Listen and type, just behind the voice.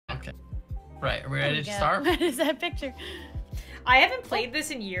Right, are we ready to start? What is that picture? I haven't played this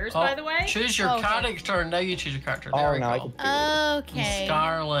in years, by the way. Choose your character. Now you choose your character. There we go. Okay.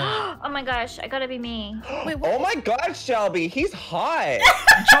 Scarlet. Oh my gosh, I gotta be me. Wait, what? Oh my God, Shelby, he's hot.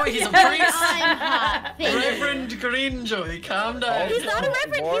 Joey, he's a priest. I'm hot. Reverend Green, Joey, calm down. He's not a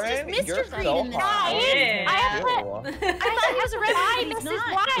reverend. Lauren, He's just you're Mr. Green so in this. hot. Yeah. I have to. I thought he was a reverend. He's Mrs.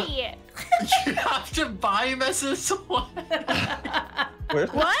 not. White. You have to buy Mrs. White.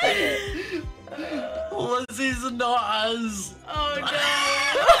 Where's What? Lizzie's not as. Oh no.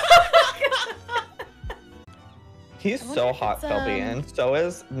 He's so hot, it's, Shelby, and so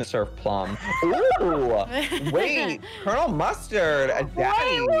is Mr. Plum. Ooh, wait, Colonel Mustard, a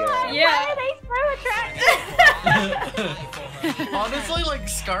daddy. Yeah. Why are they so attractive? Honestly, like,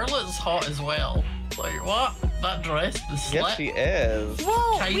 Scarlet's hot as well. Like, what? That dress is Yes, slit. she is.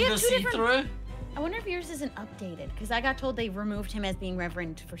 Whoa, we Kinda have two different. see-through. I wonder if yours isn't updated because I got told they removed him as being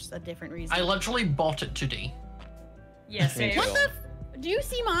reverend for a different reason. I literally bought it today. Yeah, same. What the? Do you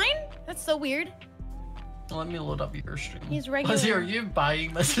see mine? That's so weird. Let me load up your stream. He's regular. Lizzie, are you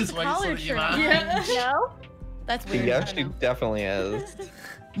buying Mrs. White so Collared that you shirt. have? Yeah. No. That's weird. Yeah, I she don't know. definitely is.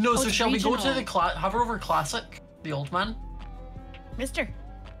 No, so it's shall we go to regional. the have her over classic? The old man? Mister.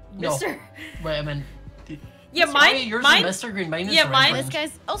 No. Mr. Wait a minute. Yeah, Wait, mine. yours Mine. is Mr. Green, mine is Yeah, mine- Reverend. This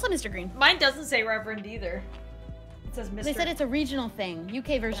guy's also Mr. Green. Mine doesn't say Reverend either. It says Mr. They said it's a regional thing.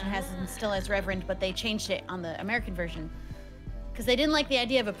 UK version has him still as reverend, but they changed it on the American version because they didn't like the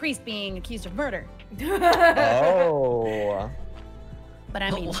idea of a priest being accused of murder. Oh. But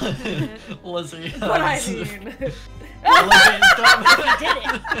I mean, Lizzie. But I has- mean. Lizzie's I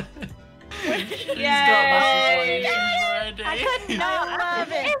did it. She's Yay! got Mrs. White. She's ready. I couldn't not love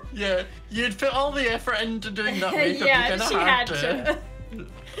it. Yeah, you'd put all the effort into doing that makeup. Yeah, you she kind had of to.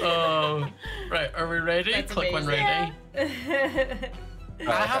 Oh, right. Are we ready? That's Click when amazing. ready.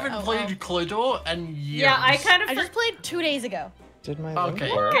 I haven't Oh, played Cluedo in years. Yeah, I kind of. I just played 2 days ago. Did my Okay.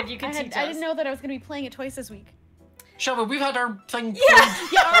 link work? Good, you can teach I us. didn't know that I was going to be playing it twice this week. Shelby, we've had our thing. Yeah. played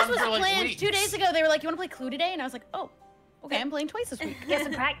Yeah, ours was for, like, planned weeks. 2 days ago. They were like, "You want to play Clue today?" And I was like, "Oh, okay, I'm playing twice this week." Get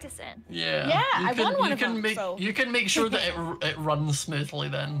some practicing. Yeah. Yeah, you I can, won one you of can them, make so- you can make sure that it runs smoothly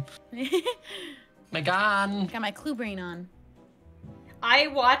then. Megan. Got my Clue brain on. I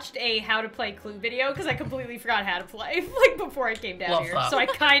watched a how to play Clue video because I completely forgot how to play like before I came down Love here. that. So I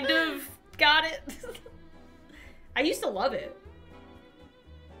kind of got it. I used to love it.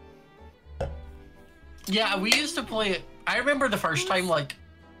 Yeah, we used to play it. I remember the first time, like,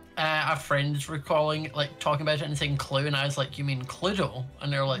 a friend's recalling, like, talking about it and saying Clue, and I was like, "You mean Cluedo?"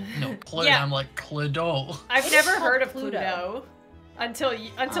 And they're like, "No, Clue." Yeah. And I'm like, "Cluedo." I've What is never called heard of Cluedo? Cluedo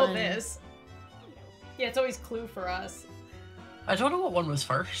until Um, this. Yeah, it's always Clue for us. I don't know what one was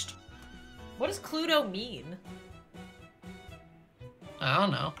first. What does Cluedo mean? I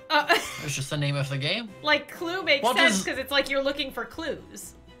don't know. It's just the name of the game. Like Clue makes What sense does- because it's like you're looking for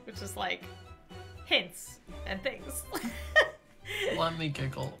clues, which is like hints and things. Let me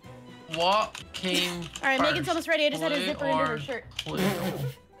giggle. What came All right, Megan's first, almost ready. I just had a Clue zipper into her or shirt. Cluedo?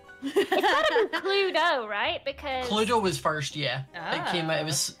 It's gotta be Cluedo, right? Because Cluedo was first, yeah. It came out. It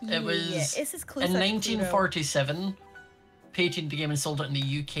was. Yeah, this is Clue. in such 1947. Patented the game and sold it in the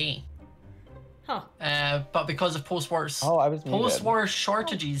UK. Huh. But because of post-war Oh, I was muted. post-war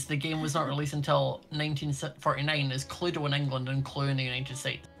shortages, the game was not released until 1949 as Cluedo in England and Clue in the United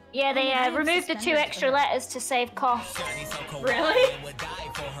States. yeah, they I have removed the 2 suspenders extra for that. letters to save costs. Really?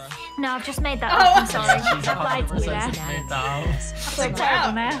 No, I've just made that Oh. up. I'm sorry. She's I've lied to you 100% there. made that up. So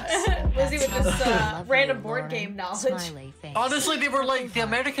terrible now. Lizzie with this random board game knowledge. Honestly, they were like, the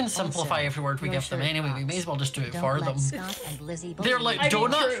Americans simplify every word we give them anyway, we may as well just do it for them. They're like, I mean,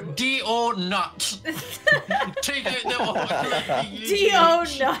 donut, true. D-O nut. Take out the O. D-O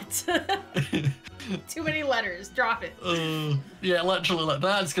nut. Too many letters. Drop it. Yeah, literally, like,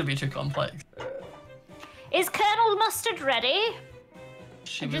 that's gonna be too complex. Is Colonel Mustard ready?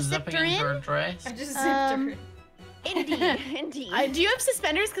 She I was just zipping zipped her into her in. dress. I just zipped her. Indeed, indeed. Do you have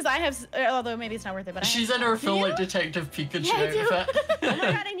suspenders? Because I have, although maybe it's not worth it. But She's I in have. her full Do like you? Detective Pikachu Yeah, I do. outfit. Oh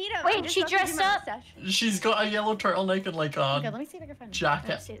my god, I need them. Wait, I just she got to do dressed my up? mustache. She's got a yellow turtleneck and like a Okay, let me see if I can find it. jacket.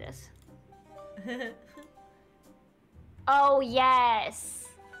 Let's see this. Oh yes.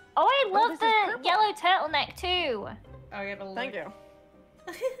 Oh, I Oh, love this is the purple. yellow turtleneck too. Oh, you have a Thank you.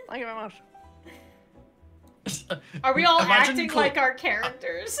 Thank you very much. Are we all Imagine acting Cl- like our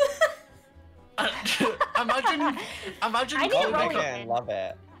characters? imagine I need Clue a roll become- I love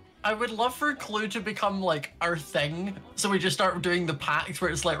it. I would love for Clue to become like our thing, so we just start doing the packs where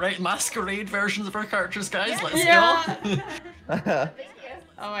it's like, right, masquerade versions of our characters, guys. Let's Yeah. go.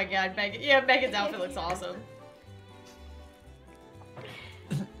 Oh my god, Megan. Yeah, Megan's outfit looks awesome.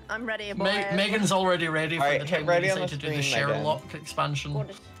 I'm ready, boy. Megan's already ready for Alright, the hit time we ready on decide the to do the screen, Megan. Sherlock expansion.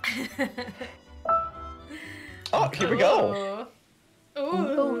 Oh, here we go. Ooh.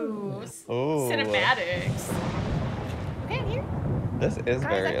 Ooh. Cinematics. Okay, I'm here. This is Guys,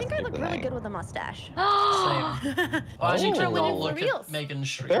 very I think I look really tonight. good with a mustache. Same. Well, I need to Oh. go Winning for look reals. at Megan's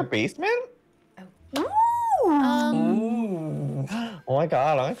Is stream. there a basement? Ooh. Ooh. Oh my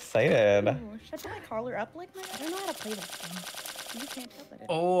god, I'm excited. Ooh, should I put my collar up like my? I don't know how to play this game. You can't tell that.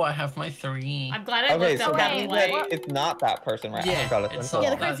 Oh, I have my 3. I'm glad I Okay, looked so up that how to means play. that it's not that person, right? Yeah, Oh my god, it's been not Yeah,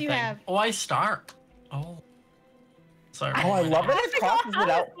 the so cards that you thing. have. Oh, I start. Oh. Sorry. Oh, I love that it crosses it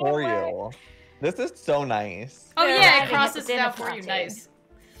out for Forward. you. This is so nice. Oh Yeah, yeah, I it think crosses it's it in a out for you. party. Nice.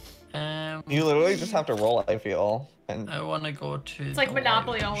 You literally just have to roll, I feel. And I want to go to. It's like the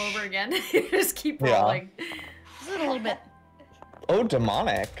Monopoly all lounge. over again. You just keep Yeah. rolling. This is a little bit. oh,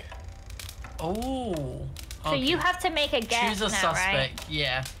 demonic. Oh. So you okay. have to make a guess Choose a now, right? suspect.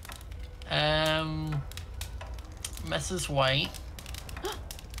 Yeah. Mrs. White.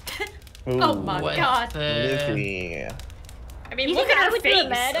 Ooh, Oh my with god. Lizzie. I mean, You look think at I her would do a face.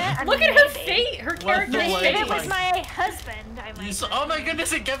 murder? I Look mean, at her maybe. face. Her the character's leg If it face. was my husband, I might. You saw, oh my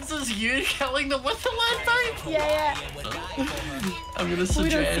goodness! It gives us you killing them with the left eye. Yeah. I'm gonna We don't see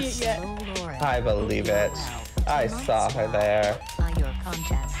it suggest. yet. I believe it. I saw her there.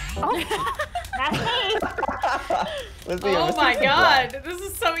 That's me. Lizzie, Oh I'm my so god, this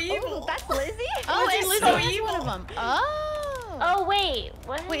is so evil. That's Lizzie? Oh, and is Lizzie so has evil. one of them. Oh. Oh wait,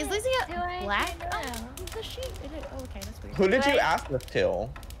 what? Wait, is Lizzie Do a I black? know? Oh, does she? Oh, okay, that's weird. Who did you Right. ask this to?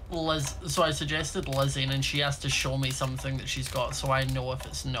 Liz, so I suggested Lizzie, and then she has to show me something that she's got, so I know if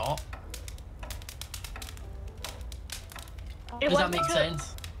it's not. You Does that want me make to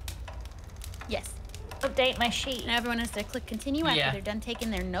sense? Yes. Update my sheet. Now everyone has to click continue after Yeah. they're done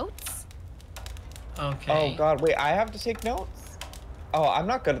taking their notes. Okay. Oh god, wait, I have to take notes? Oh, I'm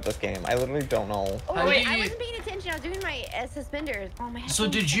not good at this game. I literally don't know. Oh, How wait, do I you- wasn't paying attention. I was doing my suspenders. Oh, my So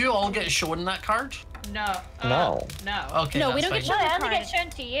headphones did kept you all going. get shown that card? No. No. No. Okay. No, we that's don't get fine. No, shown I only card. get shown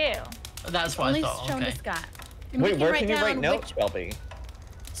to you. That's what Only I thought. shown Okay. to Scott. And Wait, we where can you write down notes, which- Shelby?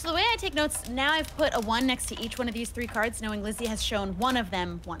 So the way I take notes, now I've put a 1 next to each one of these 3 cards, knowing Lizzie has shown one of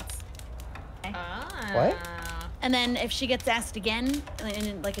them once. Ah. What? And then if she gets asked again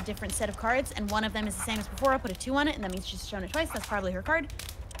in like a different set of cards, and one of them is the same as before, I'll put a 2 on it, and that means she's shown it twice. That's probably her card.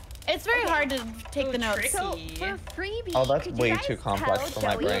 It's very hard to take Ooh, the notes. tricky. So, for freebie, Oh, that's could way you guys too complex tell for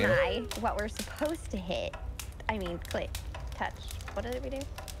my Joey brain. and I what we're supposed to hit? I mean, click, touch. What did we do?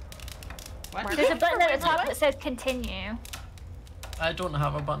 What? Mark. There's a button at the top that says continue. I don't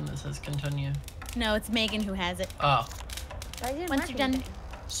have a button that says continue. No, it's Megan who has it. Oh, I didn't Once mark you're done. anything.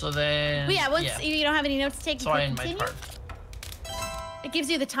 so then. Well, yeah, once you don't have any notes to take, you So I click end my continue. card. It gives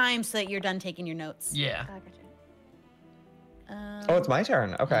you the time so that you're done taking your notes. Yeah. Oh, gotcha. Oh, it's my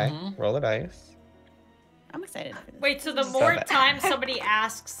turn. Okay. Mhm. Roll the dice. I'm excited for this. Wait, so the So more bad. times somebody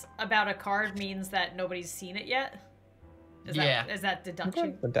asks about a card means that nobody's seen it yet? Yeah. Is that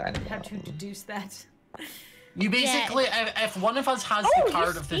deduction? The dining How to room. deduce that? You basically, if one of us has Oh, the you're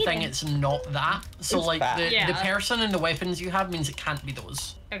card of the thing, speeding. it's not that. So It's like bad. the Yeah. person and the weapons you have means it can't be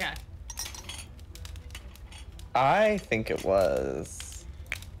those. Okay. I think it was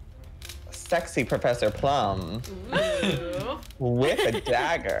sexy Professor Plum Ooh. with a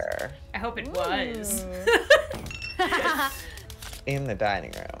dagger I hope it was. in the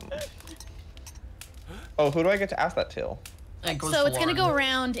dining room. Oh, who do I get to ask that to? It goes So to it's gonna go Lauren.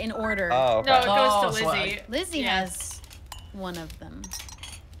 around in order. Oh, okay. No, it goes Oh, to so Lizzie. Lizzie Yeah. has one of them.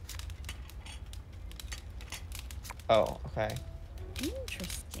 Oh, okay.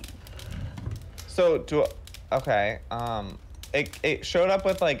 Interesting. So okay. It showed up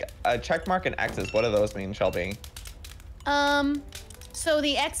with like a check mark and X's. What do those mean, Shelby? So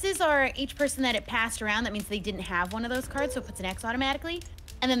the X's are each person that it passed around. That means they didn't have one of those cards, so it puts an X automatically.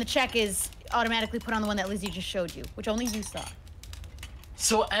 And then the check is automatically put on the one that Lizzie just showed you, which only you saw.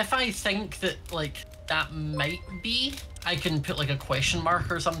 So if I think that like that might be, I can put like a question mark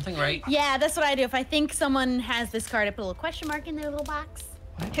or something, right? Yeah, that's what I do. If I think someone has this card, I put a little question mark in their little box.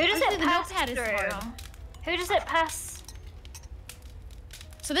 Who does Actually, it the pass notepad is through? hard. Who does it pass?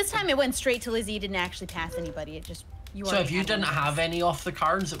 So this time it went straight to Lizzie. It didn't actually pass anybody. It just you. So already if you had one didn't of those. have any off the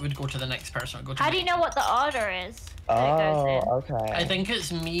cards, it would go to the next person. It would go to How do you me. know what the order is that it goes in? Oh, okay. I think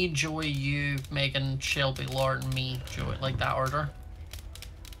it's me, Joey, you, Megan, Shelby, Lauren, me, Joey, like that order.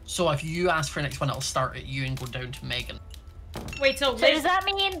 So if you ask for the next one, it'll start at you and go down to Megan. Wait, so So does that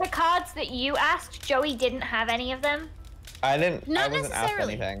mean the cards that you asked, Joey didn't have any of them? I didn't. I Not wasn't asked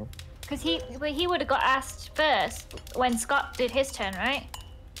necessarily. anything. Because he would have got asked first when Scott did his turn, right?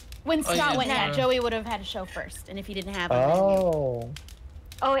 When Oh, Scott yeah, went, yeah, sure. Joey would have had to show first, and if he didn't have it, then you. Oh.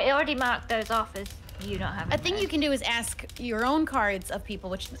 Oh, it already marked those off as you not having A thing those. you can do is ask your own cards of people,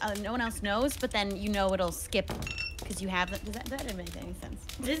 which no one else knows, but then you know it'll skip because you have it. Does that didn't make any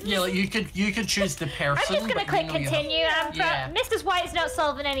sense? Yeah, like you could choose the person. I'm just gonna but click you know you have- continue. Yeah. Mrs. White's not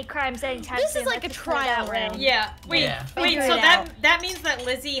solving any crimes anytime This soon. is like let's a just put it trial that way. round. Yeah. Wait. Yeah. Wait. Figure So it that means that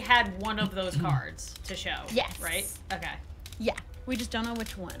Lizzie had one of those cards to show. Yes. Right. Okay. Yeah, we just don't know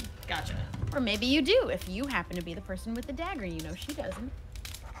which one. Gotcha. Or maybe you do if you happen to be the person with the dagger. You know she doesn't.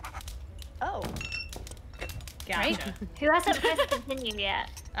 Oh. Gotcha. Who hasn't pressed continue yet?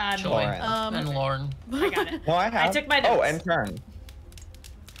 Joy Lauren. and Lauren. I got it. No, I have. took my Oh, notes. and turn.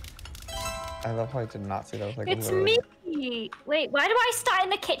 I love how I did not see that. I was like, It's literally- me. Wait, why do I start in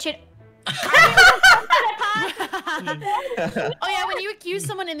the kitchen? Oh yeah, when you accuse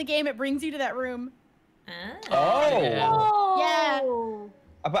someone in the game, it brings you to that room. Oh. Yeah. Oh.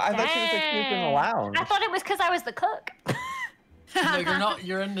 But I thought she was accused in the Dang. lounge. I thought it was because I was the cook. No, you're not.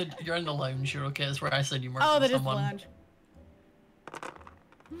 You're in the lounge. You're okay. That's where I said you murdered Oh, that is the someone. lounge.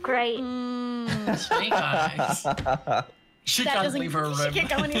 Great. Snake eyes. She That can't doesn't. leave her She room. can't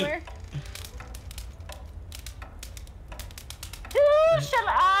go anywhere. Who shall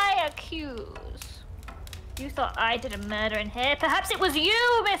I accuse? You thought I did a murder in here. Perhaps it was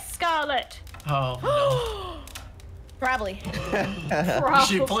you, Miss Scarlet. Oh Probably. no.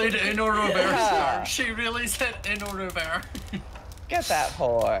 She played Uno Reverse. Yeah. She really said Uno Reverse. Get that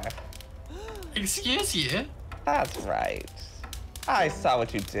whore. Excuse you. That's right. I saw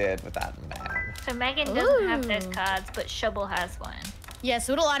what you did with that man. So Megan doesn't have those Ooh. cards, but Shubble has one. Yeah,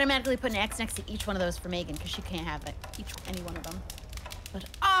 so it'll automatically put an X next to each one of those for Megan because she can't have it, any one of them. But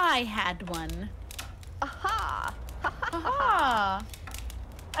I had one. Aha. Aha.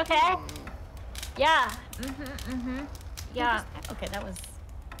 Okay. Yeah. Yeah. Okay, that was.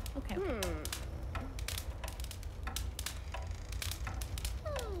 Okay.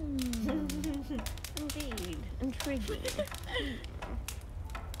 Indeed. Intriguing.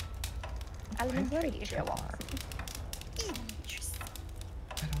 Elementary show off.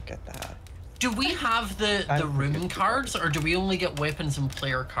 I don't get that. Do we have the room cards, or do we only get weapons and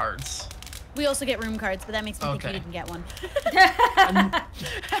player cards? We also get room cards, but that makes me think Okay. you didn't get one. And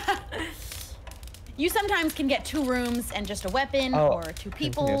You sometimes can get 2 rooms and just a weapon, Oh, or 2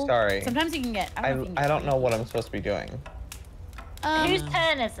 people. continue, sorry. Sometimes you can get. I don't, I don't know what I'm supposed to be doing. Whose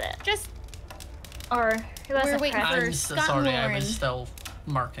turn is it? Just Or who has We're a waiting prep? for- I'm so Scott sorry, I Lauren. was still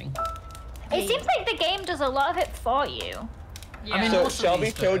marking. It seems like the game does a lot of it for you. Yeah. I mean, So most of Shelby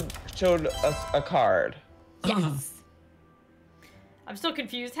these do. showed us a card. yes. I'm still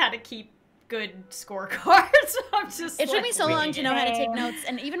confused how to keep good scorecards. I'm just. It took me so long to know how to take Same. notes,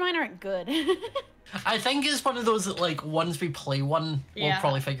 and even mine aren't good. I think it's one of those that, like, once we play one, we'll Yeah.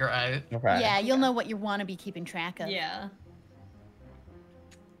 probably figure it out. Okay. Yeah, you'll know what you want to be keeping track of. Yeah.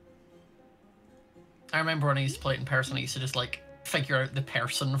 I remember when I used to play it in person, I used to just, like, figure out the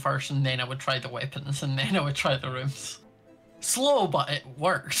person first, and then I would try the weapons, and then I would try the rooms. Slow, but it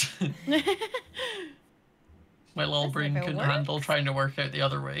worked. My little That's brain like a couldn't work. handle trying to work out the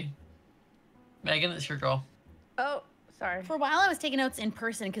other way. Megan, it's your go. Oh, sorry. For a while, I was taking notes in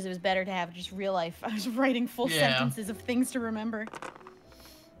person because it was better to have just real life. I was writing full Yeah. sentences of things to remember.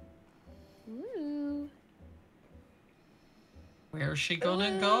 Ooh. Where's she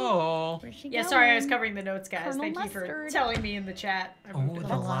gonna go? Where's she Yeah, going? sorry, I was covering the notes, guys. Colonel Thank you for Mustard. telling me in the chat. I moved Oh, it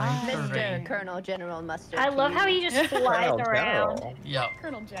the along. library. Mr. Colonel General Mustard. I love how he just flies Colonel around. General. Yeah.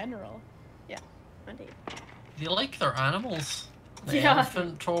 Colonel General. Indeed. Do you like their animals? The Yeah.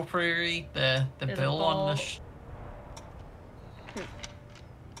 elephant topiary, the There's a bill on bull. the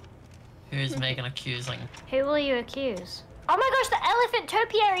Who's Megan accusing? Who will you accuse? Oh my gosh, the elephant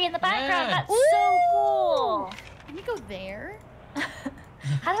topiary in the background. Yeah. That's so cool. Can we go there?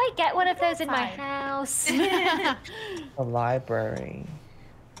 How do I get one of those in my Outside. house? The library.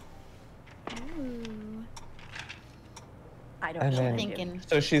 Ooh. I don't And know. then- Thinking.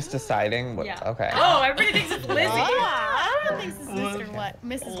 So she's deciding what. Yeah. Okay. Oh, everybody thinks it's Lizzie. I don't think this is Mr. White.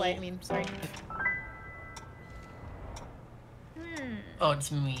 Mrs. White, I mean, sorry. Oh,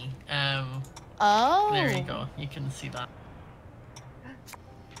 it's me. Oh. There you go. You can see that.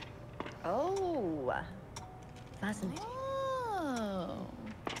 Oh. Fascinating. Oh.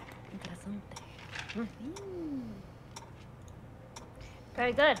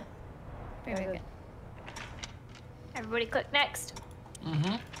 Very good. Very good. Everybody click next.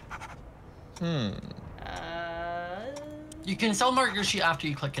 Mm-hmm. Uh, You can still mark your sheet after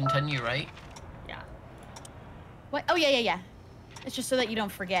you click continue, right? yeah. What? Oh, yeah. It's just so that you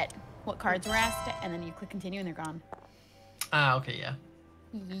don't forget what cards were asked, and then you click continue and they're gone. Ah, okay, yeah.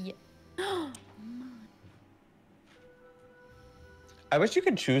 Yeah. I wish you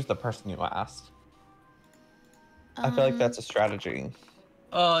could choose the person you asked. I feel like that's a strategy.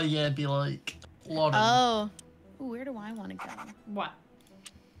 Oh yeah, be like Lauren. Oh. Ooh, where do I want to go? What?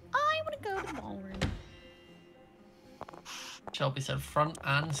 I want to go to the ballroom. Shelby said front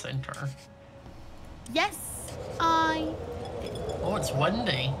and center. Yes, I. Oh, it's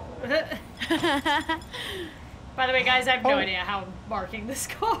windy. By the way, guys, I have no idea how I'm marking this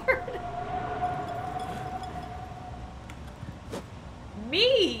card.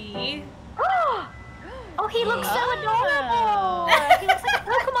 Me? Oh, he looks so adorable! He looks like a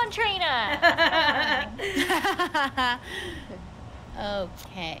Pokemon trainer!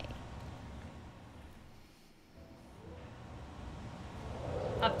 Okay.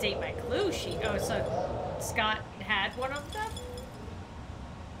 Update my clue sheet. Oh, so Scott had one of them?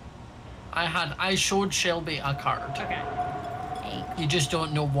 I showed Shelby a card. Okay. Hey. You just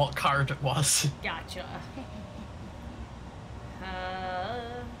don't know what card it was. Gotcha.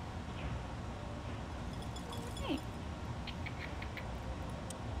 Hey.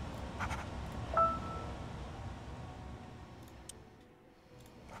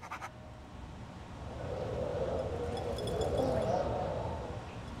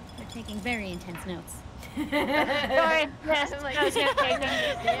 They're taking very intense notes. Sorry, yes, I'm like, I was I joking.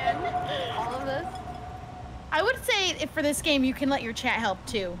 understand all of this. I would say if for this game you can let your chat help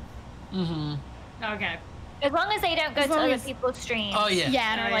too. Mm-hmm. Okay. As long as they don't go As to long other as- people's streams. Oh yeah.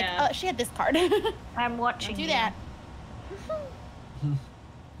 Yeah, and Oh, are like, yeah. she had this card. I'm watching Do you. that.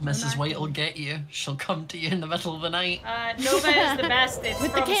 Mrs. White will get you. She'll come to you in the middle of the night. Nova is the best. It's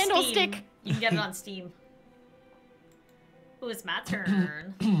With the from candlestick. Steam. You can get it on Steam. Ooh, it's my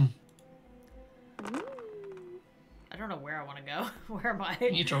turn. I don't know where I want to go. Where am You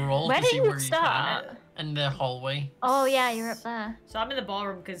I? need to roll Where to did see you where start? you can. In the hallway. Oh yeah, you're up there. So I'm in the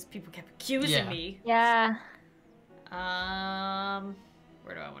ballroom because people kept accusing Yeah. me. Yeah.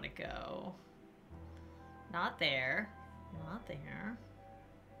 Where do I want to go? Not there. Not there.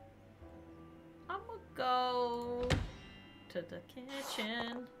 I'm gonna go to the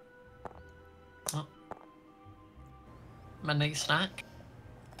kitchen. Oh. Midnight snack.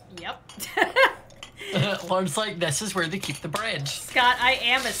 Yep. Lauren's like, this is where they keep the bread. Scott, I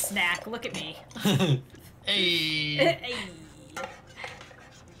am a snack. Look at me. Hey. Hey.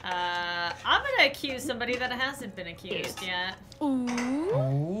 I'm gonna accuse somebody that hasn't been accused yet. Ooh.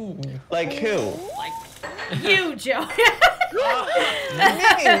 Ooh. Like who? Like you, Joe.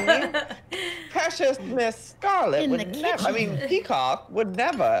 Me? Precious Miss Scarlet In the would never. I mean, Peacock would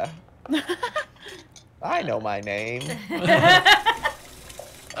never. I know my name. Look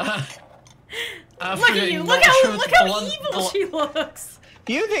at you. Look how evil she looks.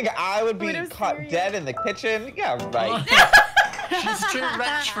 You think I would be Widow's caught serious. dead in the kitchen? Yeah, right. She's too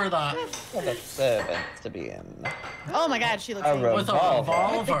rich for that. For the servants to be in. Oh my god, she looks A evil. With a revolver.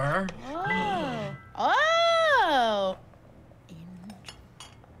 revolver. Oh. Oh.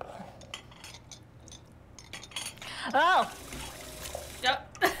 Oh.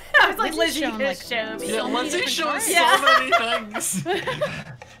 Yep. I was like, Lindsay's Lizzie shown, like, show me. Yeah, So many Lindsay different shows cards. so Yeah. many things.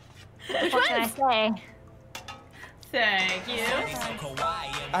 What can I say? Thank you.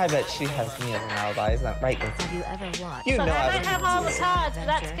 I bet she has me as an alibi. Isn't that right, Lizzie? Have you ever watched? You So know I I might have all the cards, but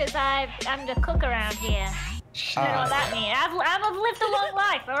that's because I'm the cook around here. I don't know what that means. I've lived a long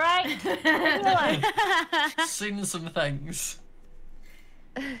life, alright? Leave me alone. Seen some things.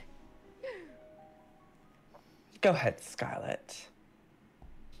 Go ahead, Scarlet.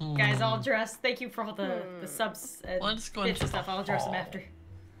 Guys, all dressed. Thank you for all the subs and Let's go bits into and stuff. the I'll dress them hall. after.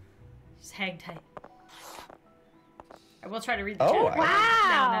 Just hang tight. I will try to read the Oh, chat. wow.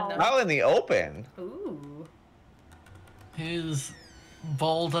 Now and then, Out in the open. though. Ooh. Who's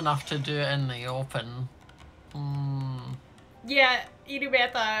bold enough to do it in the open? Yeah,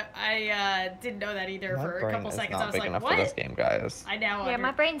 Inumantha, I didn't know that either My for a brain couple is seconds. I not was big like, enough what? for this game, guys. I now Yeah,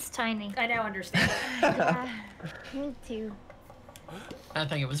 my brain's tiny. I now understand. Me too. I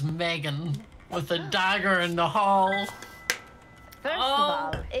think it was Megan with the dagger in the hall. First Oh.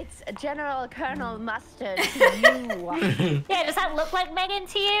 of all, it's General Colonel Mustard to you. Yeah, does that look like Megan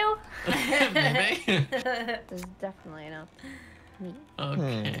to you? Maybe. There's definitely enough. Me.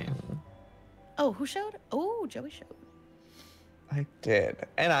 Okay. Oh, who showed? Oh, Joey showed. I did,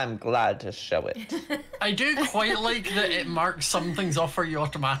 and I'm glad to show it. I do quite like that it marks some things off for you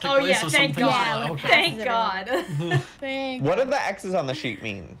automatically. Oh yeah, so thank some things God. are like, okay. Thank God. Thank What do the X's on the sheet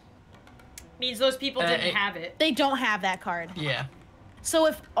mean? Means those people didn't it- have it. They don't have that card. Yeah. So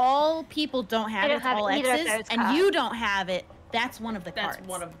if all people don't have They it, don't have all either of X's, those and cards. you don't have it, that's one of the That's cards.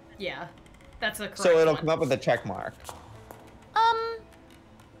 one of That's the correct So it'll one. come up with a check mark.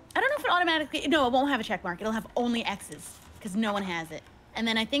 I don't know if it automatically. No, it won't have a check mark. It'll have only X's. because no one has it. And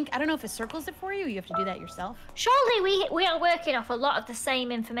then I don't know if it circles it for you, or you have to do that yourself. Surely we are working off a lot of the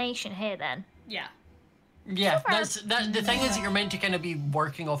same information here then. Yeah. Yeah, the thing is that you're meant to kind of be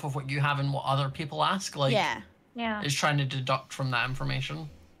working off of what you have and what other people ask. Like, Yeah. is trying to deduct from that information.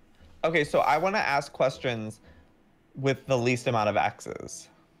 Okay, so I want to ask questions with the least amount of X's.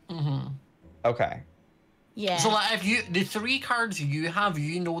 Mm-hmm. Okay. Yeah. So like, if the 3 cards you have,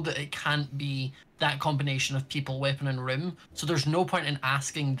 you know that it can't be that combination of people, weapon, and room. So there's no point in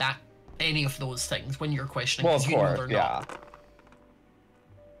asking that any of those things when you're questioning. Well, of you know course, they're yeah. not.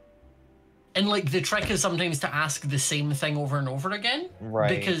 And like the trick is sometimes to ask the same thing over and over again. Right.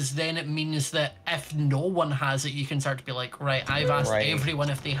 Because then it means that if no one has it, you can start to be like, right, I've asked everyone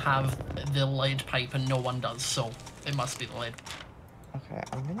if they have the lead pipe and no one does, so it must be the lead. Okay,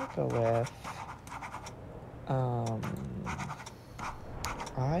 I'm gonna go with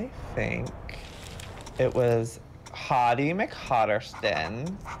I think it was Hottie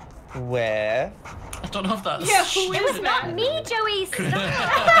McHotterston with I don't know if that's Yeah, who It is was that? not me, Joey. Stop.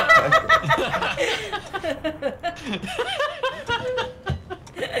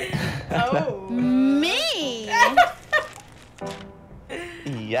 Oh. Me.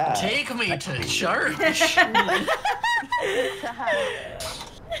 yeah. Take me to church.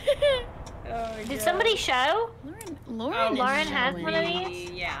 Oh, Did somebody show? Lauren Lauren is has showing. one of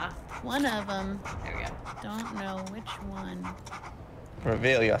these? Yeah. One of them. There we go. Don't know which one.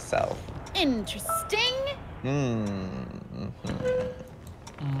 Reveal yourself. Interesting.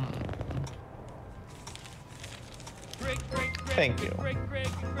 Thank you.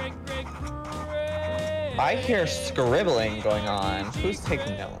 I hear scribbling going on. Who's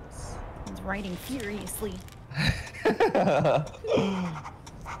taking notes? He's writing furiously. It's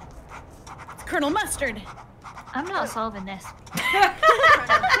Colonel Mustard. I'm not solving this.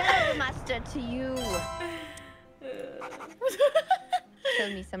 Colonel Mustard to you. Show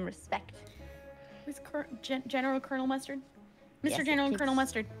me some respect. Who's General Colonel Mustard? Mr. Yes, it General keeps- Colonel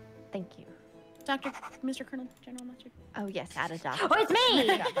Mustard. Thank you. Mr. Colonel General Mustard. Oh yes, add a doctor. Oh, it's me!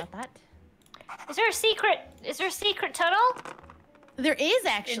 I forgot about that. Is there a secret tunnel? There is In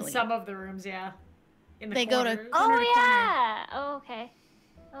actually. some of the rooms, yeah. In the They go to- corners. Corner Oh to corner. yeah. Oh okay.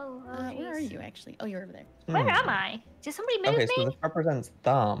 Oh, Where are jeez. you actually? Oh, you're over there. Where am I? Did somebody move Okay, me? so this represents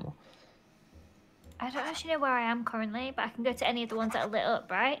thumb. I don't actually know where I am currently, but I can go to any of the ones that are lit up,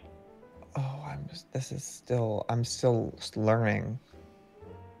 right? Oh, I'm still learning.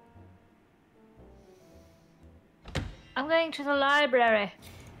 I'm going to the library.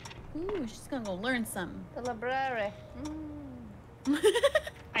 Ooh, she's gonna go learn something. The library.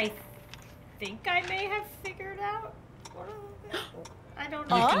 I think I may have figured out one of them. I don't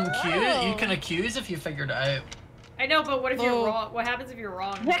You know. can accuse if you figured it out. I know, but what if you're Oh. wrong? What happens if you're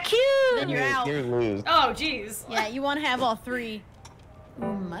wrong? Then you're out. You lose. Oh, jeez. Yeah, you want to have all 3. Ooh,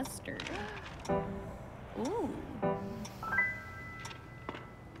 mustard. Ooh.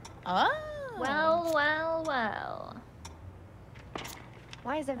 Oh. Well.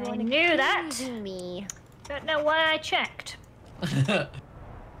 Why is everyone I knew that. accusing me? Don't know why I checked.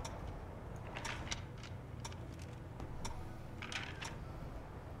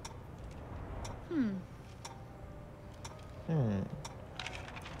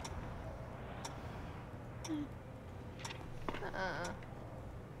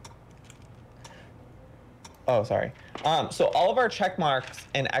 Oh, sorry. So all of our check marks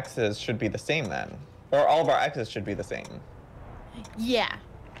and X's should be the same then. Or all of our X's should be the same. Yeah.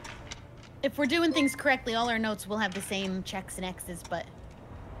 If we're doing things correctly, all our notes will have the same checks and X's, but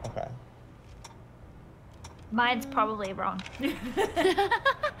Okay. Mine's probably wrong.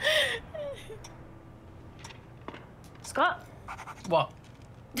 Scott? What?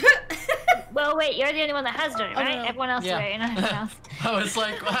 Well, wait, you're the only one that has done it, Oh, right? no. Everyone else Yeah. is waiting. Everyone else. I was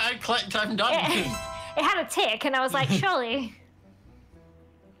like, I clicked, I'm done. It had a tick, and I was like, surely.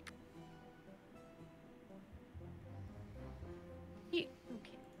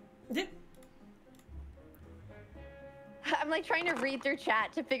 I'm like trying to read through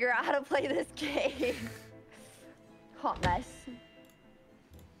chat to figure out how to play this game. Hot mess.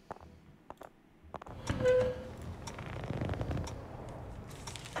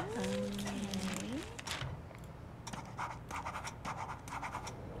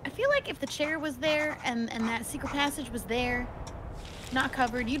 I feel like if the chair was there and that secret passage was there, not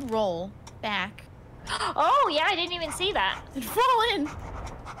covered, you'd roll back Oh, yeah, I didn't even see that. and fall in.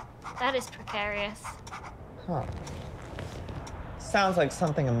 That is precarious. Huh. Sounds like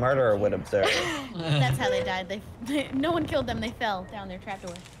something a murderer would observe. That's how they died. No one killed them. They fell down their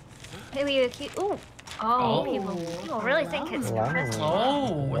trapdoor. Maybe you cute. Ooh. Oh, Oh. people really think it's Wow. depressing.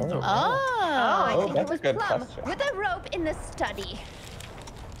 Oh, with the rope. I Oh, think that's it a was good Plum question. with a rope in the study.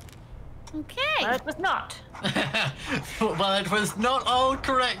 Okay. Well, it was not. Well, it was not all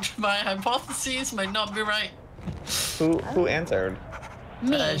correct. My hypotheses might not be right. Who answered?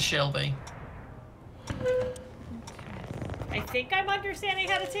 Me. Shelby. I think I'm understanding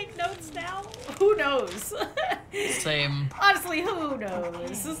how to take notes now. Who knows? Same. Honestly, who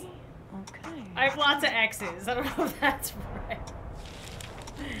knows? Okay. I have lots of X's. I don't know if that's right.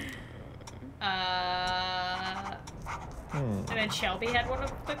 And then Shelby had one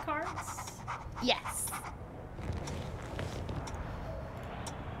of the cards. Yes.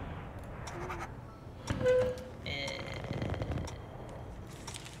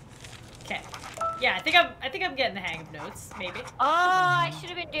 Okay. Yeah, I think I'm getting the hang of notes. Maybe. Oh, I should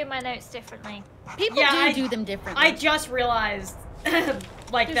have been doing my notes differently. People Yeah, do them differently. I just realized,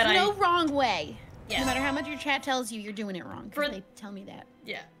 like There's that. no wrong way. Yeah. No matter how much your chat tells you, you're doing it wrong. 'Cause For- they tell me that.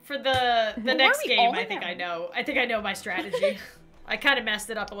 Yeah. For the Why next are we game, all I in think there? I know. I think I know my strategy. I kind of messed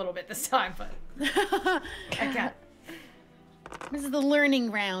it up a little bit this time, but I got. This is the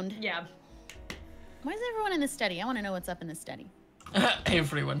learning round. Yeah. Why is everyone in the study? I want to know what's up in the study.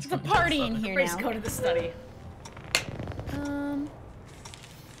 Everyone's There's a coming to party the in summit. here Let's now. go to the study.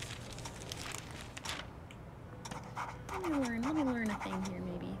 Let me learn a thing here,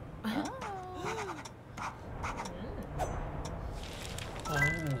 maybe.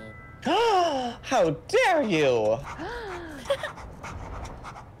 Oh. How dare you!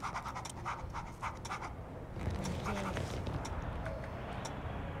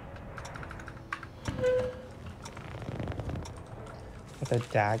 With a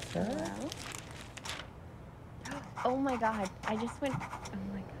dagger? Oh my god. I just went. Oh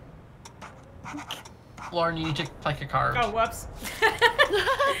my god. Lauren, you need to pick a card. Oh, whoops.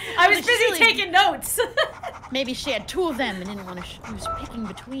 I was But busy surely- taking notes. Maybe she had two of them and didn't want to. She was picking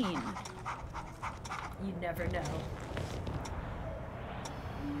between. You never know.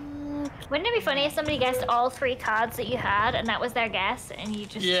 Wouldn't it be funny if somebody guessed all 3 cards that you had and that was their guess and you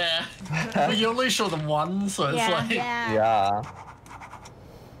just... Yeah. But you only show them one, so it's Yeah. like. Yeah. Yeah.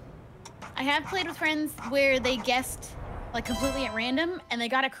 I have played with friends where they guessed like completely at random and they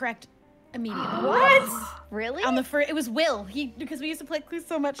got it correct immediately. What? Really? On the first, it was Will. Because we used to play Clue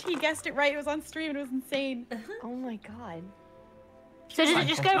so much, he guessed it right. It was on stream. And it was insane. Oh my god. So does it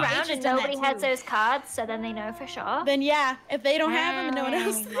just go My around agent's and done that nobody has too. those cards so then they know for sure? Then yeah, if they don't have them and no one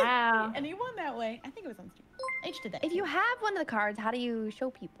else, Wow. and he won that way. I think it was on stream. H did that. If too. you have one of the cards, how do you show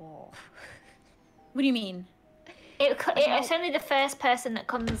people? What do you mean? It's only the first person that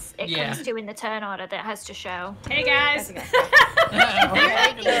comes Yeah. comes to in the turn order that has to show. Hey guys.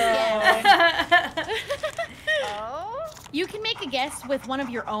 Oh. You can make a guess with one of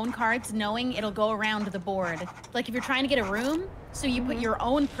your own cards, knowing it'll go around the board. Like if you're trying to get a room, so you put your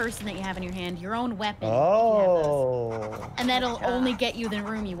own person that you have in your hand, your own weapon, Oh. and that'll only get you the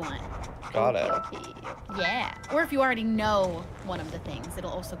room you want. Got it. Okay. Yeah. Or if you already know one of the things,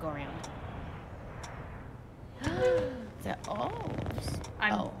 it'll also go around. So,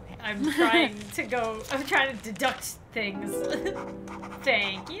 okay. I'm trying to go. I'm trying to deduct things.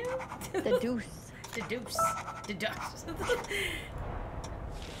 Thank you. The deuce. Deduce. Deduct.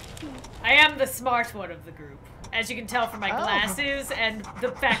 I am the smart one of the group, as you can tell from my glasses and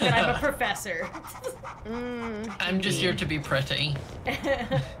the fact that I'm a professor. I'm just here to be pretty.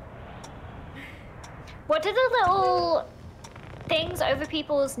 What do the little things over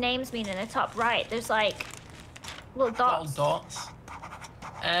people's names mean in the top right? There's like little Little dots. dots.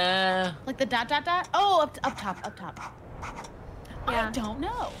 Like the dot dot dot? Oh, up top. Yeah. I don't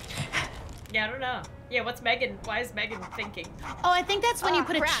know. Yeah, I don't know. Yeah, what's Megan? Why is Megan thinking? Oh, I think that's when you Oh,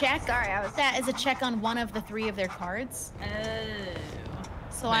 put crap. a check. Sorry, I was. That is a check on one of the 3 of their cards. Oh.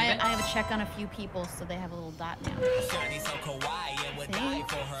 So I have a check on a few people, so they have a little dot now. See? Yeah.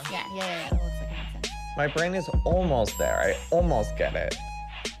 That looks like it makes sense. My brain is almost there. I almost get it.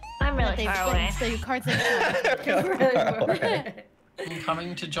 I'm really They've far away. So your cards have I'm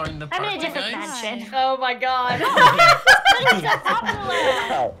coming to join the I'm party, in a different guys. mansion. Oh my god. But it's so popular.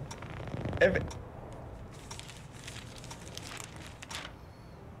 Wow. If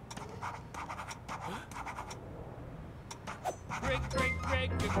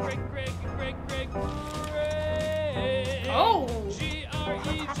Oh.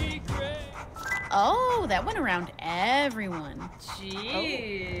 Oh, that went around everyone.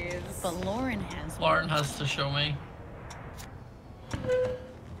 Jeez. But Lauren has one, Lauren has to show me. I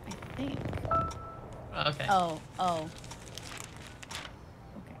think. Okay. Oh. Okay.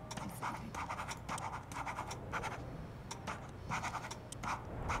 I see.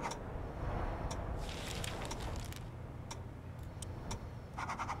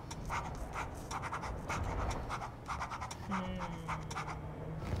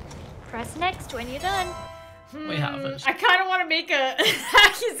 Press next when you're done. We have it. I kind of want to make a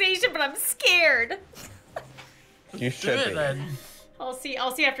accusation, but I'm scared. You Do should it be. then. I'll see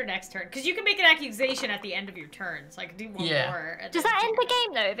after next turn, because you can make an accusation at the end of your turn, so I can do one more. And Does then that end figure the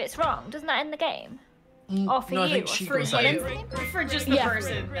game though? If it's wrong, doesn't that end the game? Or for No, I you? think she For goes you, out. for just the Yeah.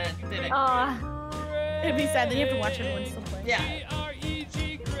 person that did it. It'd be sad. Then you have to watch everyone still play. Yeah.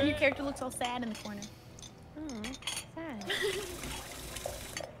 And your character looks all sad in the corner. Oh, sad.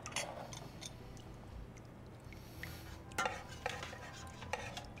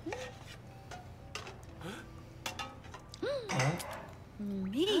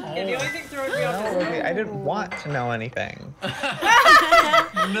 Me. Yeah, the only thing throwing me off No, is Lizzie, I didn't want to know anything.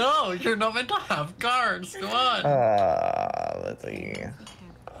 No, you're not meant to have cards. Come on. Lizzie.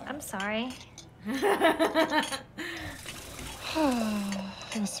 I'm sorry. I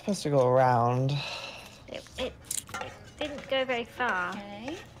was supposed to go around. It didn't go very far.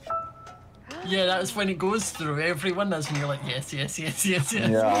 Okay. Yeah, that's when it goes through everyone. That's when you're like, yes, yes, yes, yes, yes.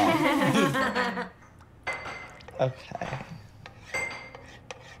 Yeah. Okay.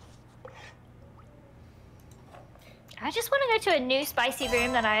 I just want to go to a new spicy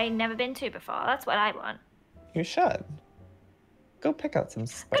room that I've never been to before. That's what I want. You should. Go pick out some I'm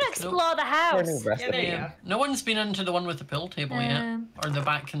spice. gonna explore the house. Yeah, there you go. No one's been into the one with the pool table yet, or the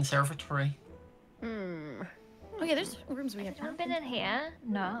back conservatory. Okay, there's rooms we have I've been in here.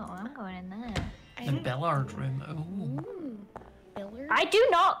 No, I'm going in there. The Bellard room. Oh. Billard. I do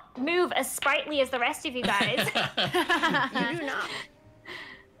not move as sprightly as the rest of you guys. You do not.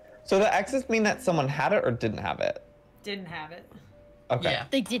 So the X's mean that someone had it or didn't have it? Didn't have it. Okay. Yeah.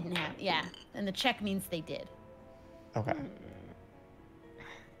 They didn't have, yeah. And the check means they did. Okay.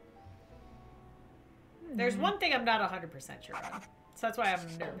 There's one thing I'm not 100% sure on, so that's why I'm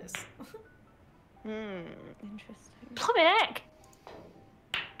nervous. Interesting. Plummet.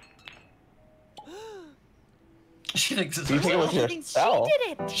 She thinks it's Do you think it was She thinks yourself? she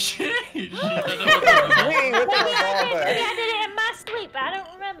did it. She did it with Me her. with the revolver. Maybe I did it in my sleep. I don't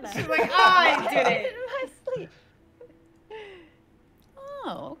remember. She's like, oh, I did it. In my sleep.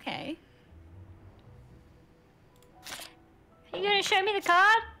 Oh, okay. Are you gonna show me the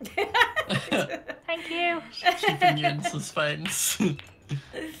card? Thank you. Keeping you in suspense.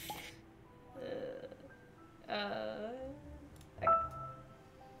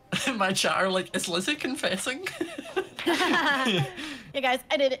 My chat are like, is Lizzie confessing? Yeah, guys,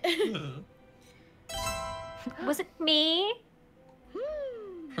 I did it. Was it me?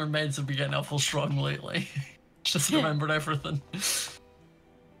 Her meds have been getting awful strong lately. Just remembered everything.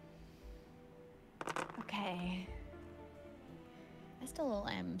 Okay. I still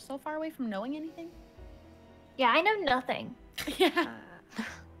am so far away from knowing anything. Yeah, I know nothing. Yeah.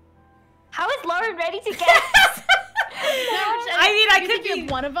 How is Lauren ready to guess? I mean, I You could think you be.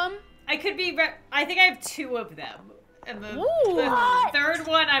 have one of them. I could be. I think I have two of them, and the Ooh. third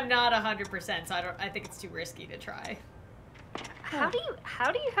one I'm not 100%. So I don't. I think it's too risky to try. How do you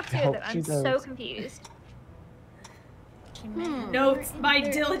have two I of hope them? she I'm so does. confused. Notes. My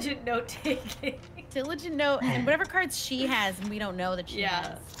diligent note taking. Diligent note and whatever cards she has, and we don't know that she Yeah.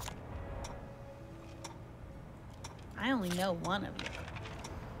 has. I only know one of them.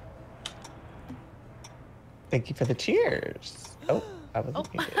 Thank you for the cheers. Oh, I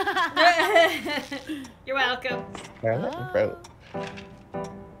wasn't muted. You're welcome. Scarlet wrote.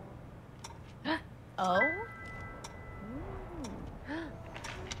 Oh.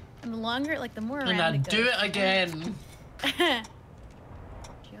 And the longer, like the more around And I it do goes. it again. Joey.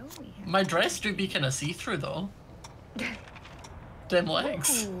 My dress do be kind of see-through though. Them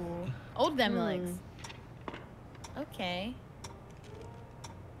legs. Ooh. Oh, them legs. Okay.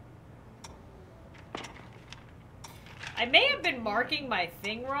 I may have been marking my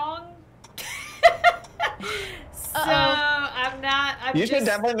thing wrong. So I'm not. You should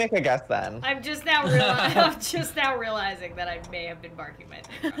definitely make a guess then. I'm just now realizing that I may have been marking my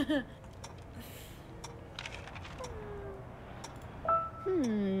thing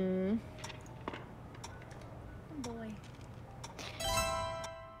wrong. Oh boy.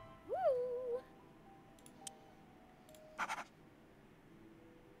 Woo.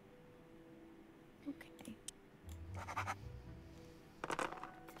 Okay.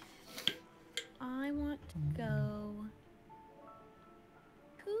 I want to go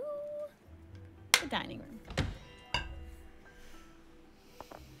to the dining room.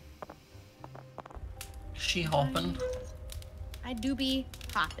 She hopping. I do be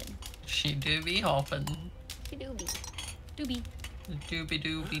hopping. She do be hopping. Doobie. Doobie. Doobie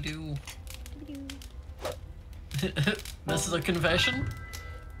doobie doo. Doobie-doo. This is a confession?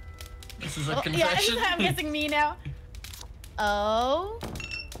 This is a Oh, confession? yeah, I'm guessing me now. Oh.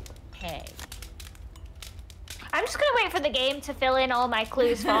 Hey. just gonna wait for the game to fill in all my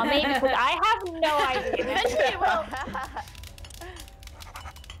clues for me because I have no idea. Eventually it will.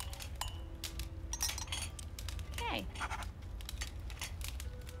 Okay.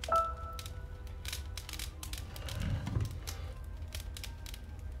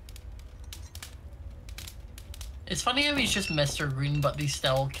 It's funny how he's just Mr. Green, but they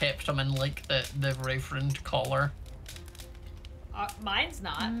still kept him in like the Reverend collar. Mine's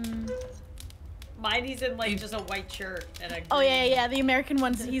not. Mine, he's in like just a white shirt and a green... Oh yeah, the American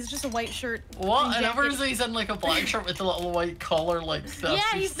one's he's just a white shirt. What? And ours he's in like a black shirt with a little white collar like stuff.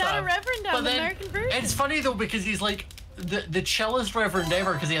 Yeah, he's not a Reverend on the American version. It's funny though because he's like the chillest Reverend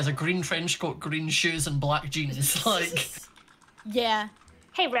ever because he has a green trench coat, green shoes, and black jeans. Like, yeah.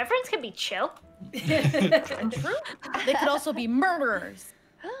 Hey, Reverends can be chill. True. They could also be murderers.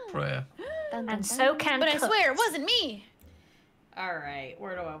 Prayer. And so can But I cooks. swear it wasn't me. All right,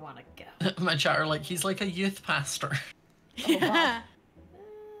 where do I want to go? My chat are like, he's like a youth pastor. Yeah.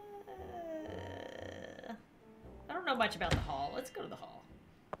 I don't know much about the hall. Let's go to the hall.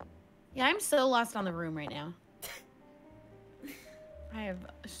 Yeah, I'm so lost on the room right now. I have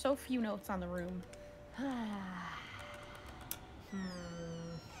so few notes on the room.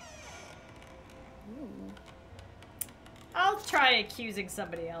 I'll try accusing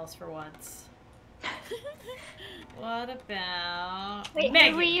somebody else for once. What about Wait,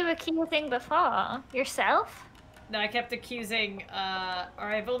 Megan? who were you accusing before? Yourself? No, I kept accusing, or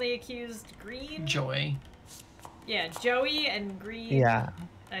I've only accused Green. Joey. Yeah, Joey and Green. Yeah.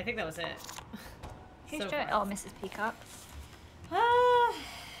 I think that was it. Who's So Joey? far. Oh, Mrs. Peacock.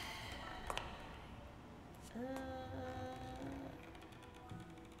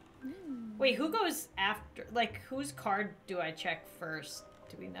 Wait, who goes after? Like, whose card do I check first?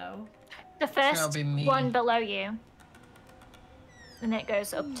 Do we know? The first That'll be me. one below you. And then it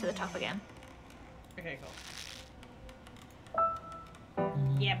goes up to the top again. Okay, cool.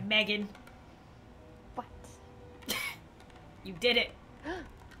 Yeah, Megan. What? You did it.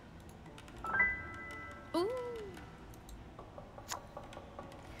 Ooh.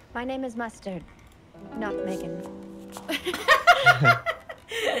 My name is Mustard, not Megan. Get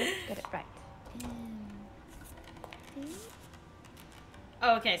it right.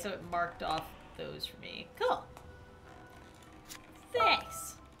 Oh, okay, so it marked off those for me. Cool.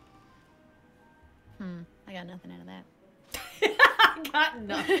 Thanks. I got nothing out of that. I got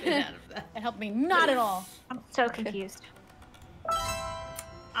nothing out of that. It helped me not at all. I'm so confused. I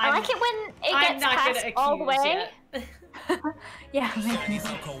I'm- like it when it I'm gets not past gonna all the accuse way. yet. Yeah.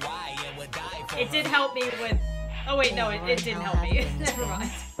 It did help me with... Oh wait, no, it didn't help me. Never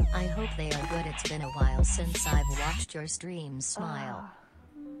mind. I hope they are good. It's been a while since I've watched your streams. Smile.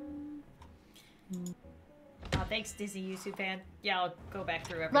 Oh, thanks, Disney YouTube fan. Yeah, I'll go back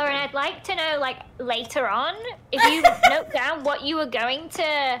through everything. Lauren, I'd like to know, like, later on, if you note down what you were going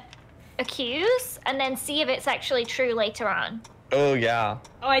to accuse, and then see if it's actually true later on. Oh, yeah.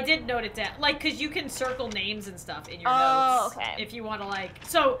 Oh, I did note it down. Like, because you can circle names and stuff in your Oh, notes. okay. If you want to, like...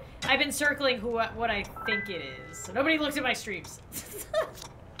 So, I've been circling what I think it is. So, nobody looks at my streams.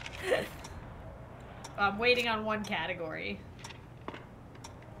 I'm waiting on one category.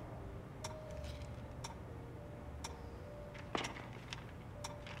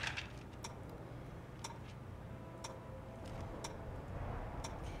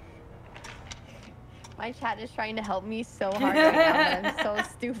 My chat is trying to help me so hard right now, and I'm so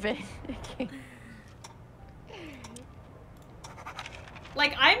stupid.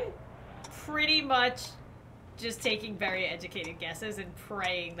 Like, I'm pretty much just taking very educated guesses and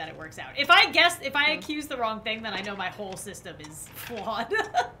praying that it works out. If I accuse the wrong thing, then I know my whole system is flawed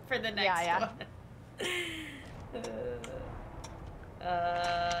for the next one.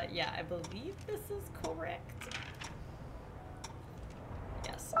 Yeah, I believe this is correct.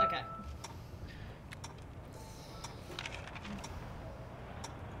 Yes, okay.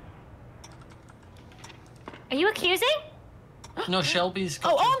 Are you accusing? No, Shelby's.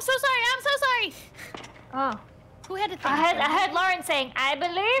 Oh, I'm so sorry. I'm so sorry. Oh. Who had to think? I heard Lauren saying, I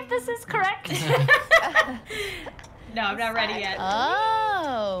believe this is correct. No, I'm not ready yet.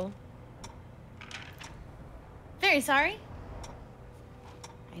 Oh. Very sorry.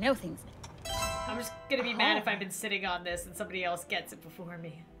 I know things now. I'm just gonna be mad if I've been sitting on this and somebody else gets it before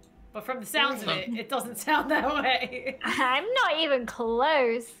me. But from the sounds of it, it doesn't sound that way. I'm not even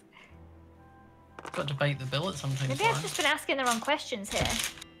close. Got to bite the bullet sometimes. Maybe I've just been asking the wrong questions here.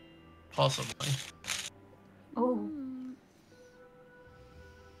 Possibly. Oh.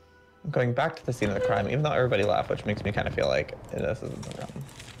 I'm going back to the scene of the crime, even though everybody laughed, which makes me kind of feel like this isn't the problem.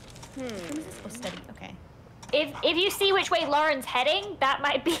 Oh, steady. Okay. if you see which way Lauren's heading, that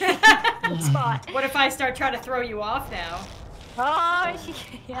might be the spot. What if I start trying to throw you off now? Oh,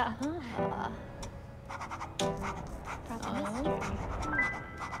 yeah.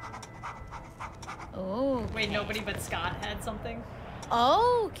 Oh. Wait, nobody but Scott had something?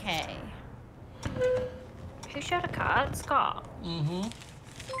 Okay. Who showed a card? Scott. Mm-hmm.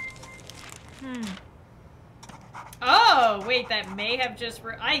 Oh, wait, that may have just...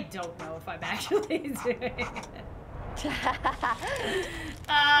 I don't know if I'm actually doing it.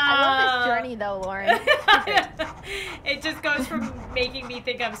 I love this journey though, Lauren. It just goes from making me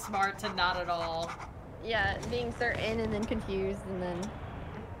think I'm smart to not at all. Yeah, being certain and then confused and then...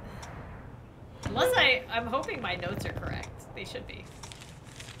 Unless I'm hoping my notes are correct. They should be.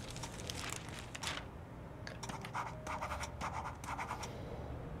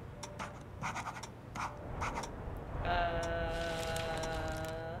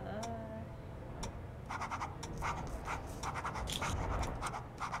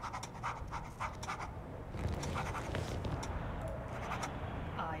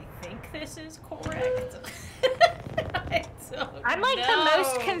 I think this is correct. I'm like the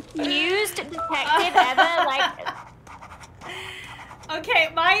most confused detective ever. Like, okay,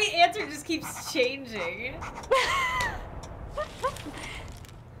 my answer just keeps changing.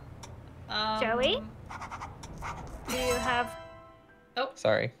 Joey, do you have? Oh,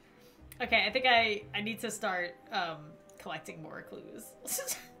 Sorry. okay. I think I need to start collecting more clues.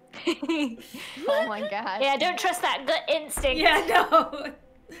 Oh my god. Yeah, don't trust that gut instinct. Yeah, no.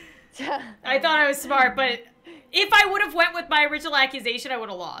 I thought I was smart, but if I would have went with my original accusation, I would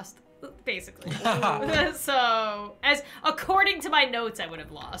have lost, basically. So, as according to my notes, I would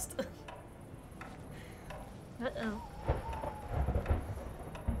have lost. Uh-oh.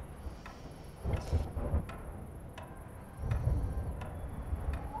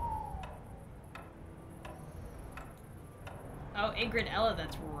 Oh, Ingrid Ella,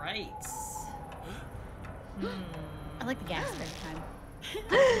 that's right. I like the gas every time.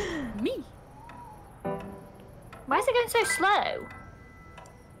 Me. Why is it going so slow?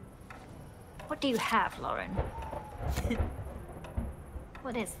 What do you have, Lauren?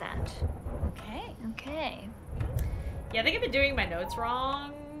 What is that? Okay. Okay. Yeah, I think I've been doing my notes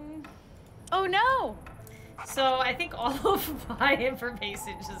wrong. Oh no! So I think all of my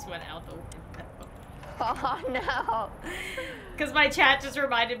information just went out the window. Oh no. Because my chat just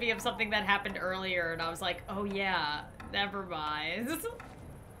reminded me of something that happened earlier, and I was like, oh yeah, never mind.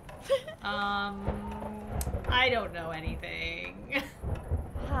 I don't know anything.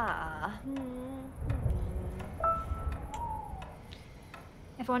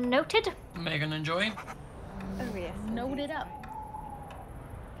 Everyone noted? Megan and Joy. Oh yes. Note it up.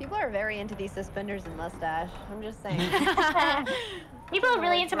 People are very into these suspenders and mustache. I'm just saying. People are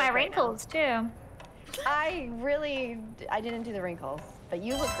really into my Right now. wrinkles too. I didn't do the wrinkles, but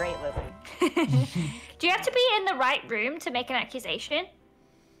you look great, Lizzie. Do you have to be in the right room to make an accusation?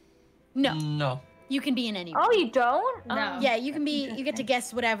 No. No. You can be in any room. Oh, you don't? No. Yeah, you can be. You get to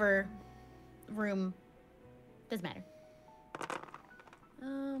guess whatever room. Doesn't matter.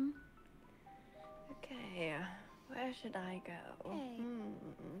 Okay, where should I go? Okay.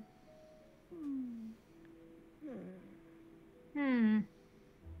 Hang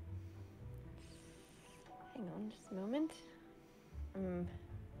on just a moment. I'm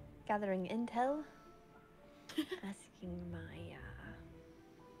gathering intel. Asking my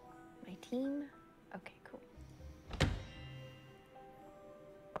team. Okay, cool.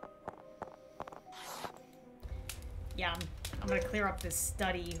 Yeah, I'm gonna clear up this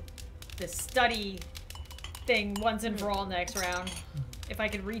study thing once and for all next round. If I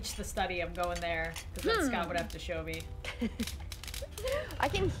can reach the study, I'm going there, because then Scott would have to show me. I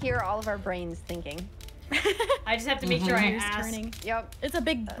can hear all of our brains thinking. I just have to make sure I Wheels ask turning. Yep. It's a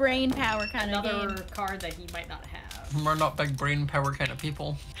big brain power kind of another game. card that he might not have. We're not big brain power kind of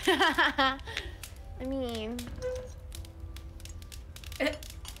people. I mean,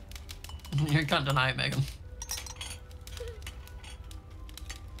 You can't deny it, Megan.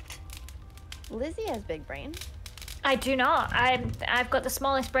 Lizzie has big brain. I do not. I've got the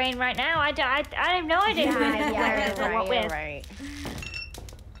smallest brain right now. I have no idea who it is, where it is, or what with. Right.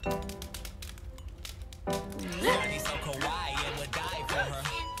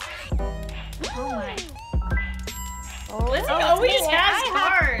 Oh my. Lizzie Oh, always it's me. has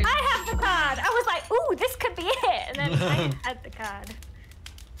cards. I have the card. I was like, ooh, this could be it. And then I had the card.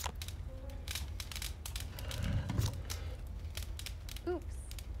 Oops.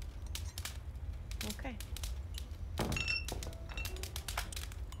 Okay.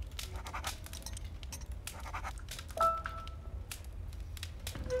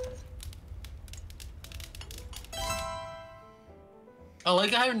 I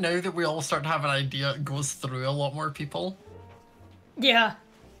like how now that we all start to have an idea, it goes through a lot more people. Yeah.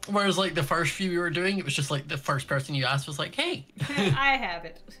 Whereas like the first few we were doing, it was just like the first person you asked was like, hey. I have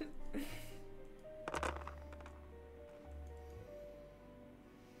it.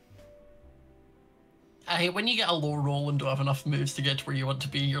 I hate when you get a low roll and don't have enough moves to get to where you want to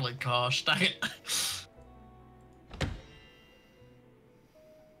be. You're like, gosh, dang it.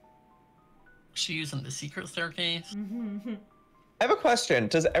 She using the secret staircase. I have a question.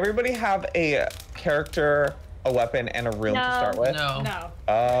 Does everybody have a character, a weapon, and a room to start with? No. No.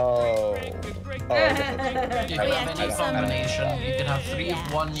 Oh. You could have any combination. You could have 3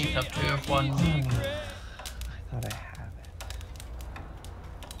 of one, you could have 2 of one. I thought I have it.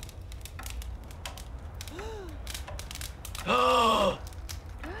 Oh!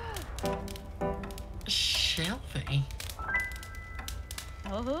 Shelby.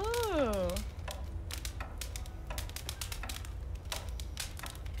 Oh.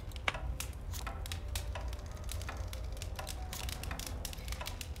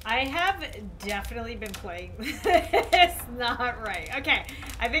 I have definitely been playing this not right. Okay,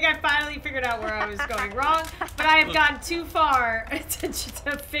 I think I finally figured out where I was going wrong, but I have gone too far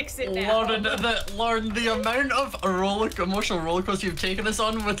to fix it now. Lauren, the amount of emotional roller coaster you've taken us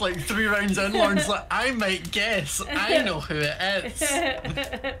on with like 3 rounds in, Lauren's like, I might guess. I know who it is.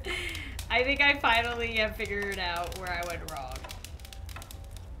 I think I finally have figured out where I went wrong.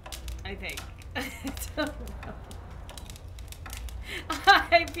 I think. I don't know.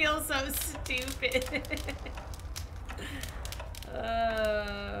 I feel so stupid.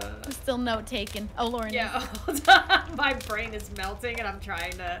 I'm still note taking. Oh, Lauren. Yeah, hold on. My brain is melting and I'm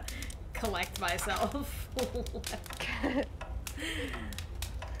trying to collect myself.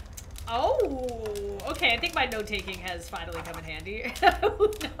 Oh, okay. I think my note taking has finally come in handy.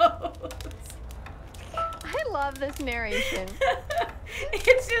 Who knows? I love this narration.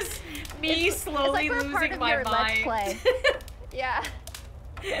 It's just me slowly it's like losing my mind. Let's play. Yeah.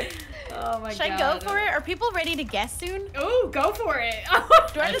 Oh my god. Should I go for it? Are people ready to guess soon? Oh, go for it.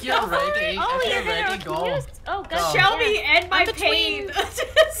 Do I If just you're go for it? ready, Oh, if you're you're ready, go. Oh, go. Shelby, end my I'm between- pain.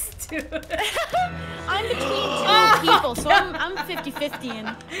 Just do it. I'm between 2 people, so I'm 50-50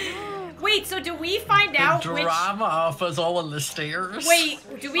 and Wait, so do we find out The which... drama of us all on the stairs. Wait,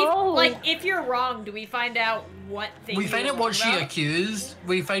 do we, Oh. like, if you're wrong, do we find out what thing We you find were out what wrong she about? accused.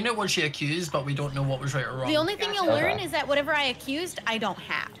 We find out what she accused, but we don't know what was right or wrong. the only thing you'll Gotcha. learn is that whatever I accused, I don't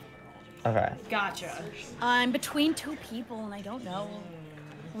have. Okay. Gotcha. I'm between 2 people and I don't know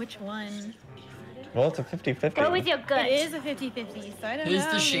which one. Well, it's a 50-50. Go with your gut. It is a 50-50, so I don't know. Who's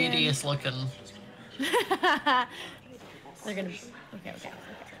the man. shadiest looking? They're gonna. Okay.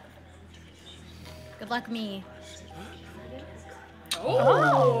 Good luck, me.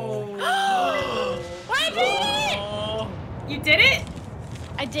 Oh. I did it! You did it?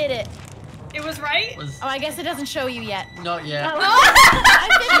 I did it. It was right? Was Oh, I guess it doesn't show you yet. not yet. I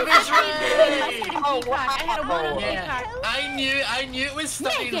had a 1 on Yeah, Peacock. I knew it was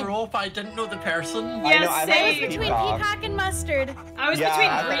studying Megan. rope. I didn't know the person. I know, Yes, I I thought it was same. was between Peacock. Peacock and Mustard. I was Yeah, I between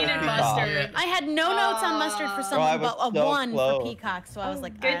thought green it and was Peacock. mustard. I had no notes on Mustard for I someone, was but a so 1 close. for Peacock, so I was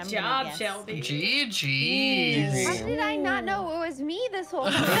like, Good I'm job, gonna guess. Shelby. GG's. How did I not know it was me this whole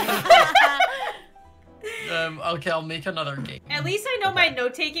time? Okay, I'll make another game. At least I know my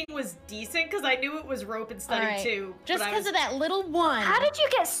note-taking was decent because I knew it was rope and study Alright. too. Just but I because was- of that little 1. How did you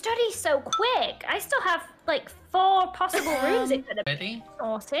get study so quick? I still have like 4 possible rooms it could have Ready?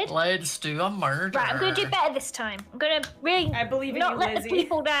 sorted. Let's do a murder. Right, I'm gonna do better this time. I'm gonna really I believe in not you, let Lizzie. the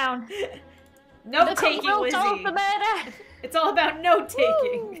people down. Note-taking, the will solve Lizzie. the murder. It's all about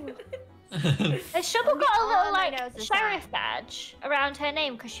note-taking. Has Shovel got a All little my like nose is sheriff badge around her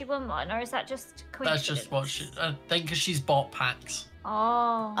name because she won one, or is that just coincidence? That's just what she. I think 'cause she's bought packs.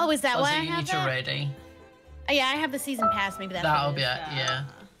 Oh. Oh, is that So why I you have need to that? ready. Oh, yeah, I have the season pass. Maybe that's That'll what be it it. is. Yeah.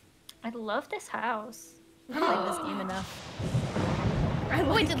 I love this house. I played this game enough.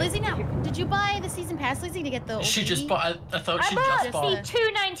 Oh, wait, did Lizzie now? Did you buy the season pass, Lizzie, to get the old She just lady? bought. I thought I she bought just the bought.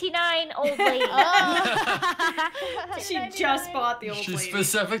 $2.99 old lady. Oh. She just bought the old She lady.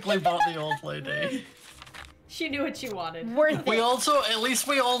 specifically bought the old lady. She knew what she wanted. Worth We it. also, at least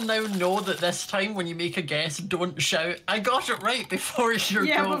we all now know that this time when you make a guess, don't shout, I got it right before your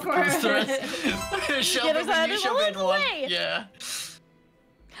Yeah, go before- comes to us. Shelby, other side you is should all win the one. way. Yeah.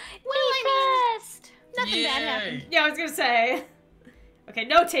 Well, First. nothing bad Yay. happened. Yeah, I was gonna say. Okay,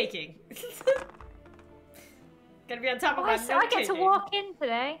 note-taking. Gotta be on top of Oh, my I get to note-taking. walk in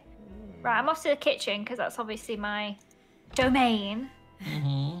today. Right, I'm off to the kitchen because that's obviously my domain.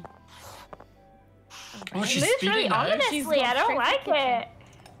 Mm-hmm. Oh, she's Moves really speeding now. ominously. going I don't straight like to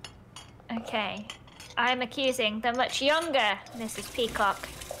the it. Okay. I'm accusing the much younger Mrs. Peacock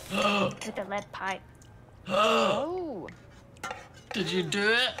with the lead pipe. Oh. Did you do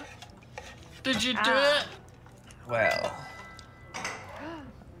it? Did you do Ah. it? Well,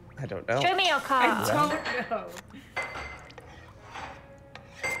 I don't know. Show me your I card. don't know.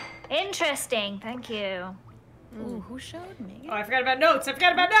 Interesting, thank you. Ooh, who showed me? Oh, I forgot about notes. I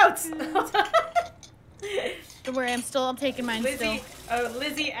forgot about notes. Don't worry, I'm taking mine still. Lizzie. Oh,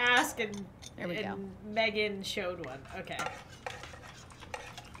 Lizzie asked and There we go. Megan showed one. Okay.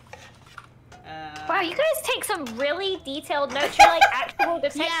 Wow, you guys take some really detailed notes. You're like actual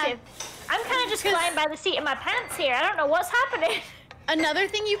detective. I'm kind of just flying by the seat of my pants here. I don't know what's happening. Another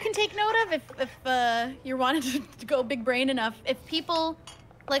thing you can take note of if you're wanting to go big brain enough, if people,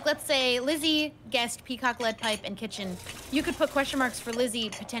 like let's say Lizzie guessed peacock, lead pipe, and kitchen, you could put question marks for Lizzie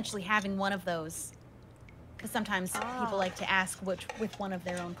potentially having one of those. Because sometimes people like to ask with one of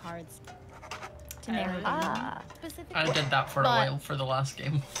their own cards to narrow down specifically. I did that for a while for the last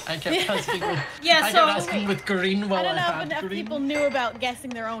game. I kept asking with, Yeah, I so- kept asking with green while I don't know if had enough green. people knew about guessing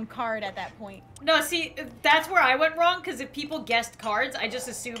their own card at that point. No, see, that's where I went wrong, because if people guessed cards, I just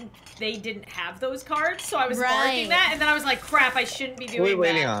assumed they didn't have those cards, so I was marking that, and then I was like, crap, I shouldn't be doing Who are we that.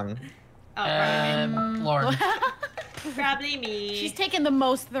 waiting on? Oh, probably me. Lord. Probably me. She's taking the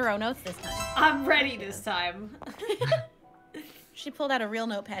most thorough notes this time. I'm ready this time. She pulled out a real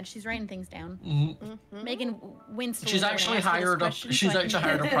notepad. She's writing things down. Megan winced. She's actually hired a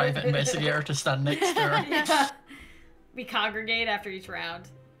hired a private investigator to stand next to her. Yeah. We congregate after each round.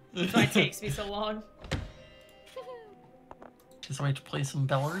 That's why it takes me so long. She's ready to play some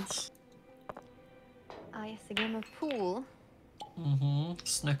billiards. Ah, yes, a game of pool.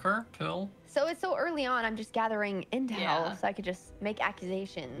 Snooker, pool. So it's so early on, I'm just gathering intel Yeah. so I could just make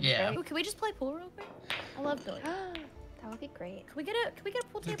accusations. Yeah. right? Ooh, can we just play pool real quick? I love billiards. That would be great. Can we get a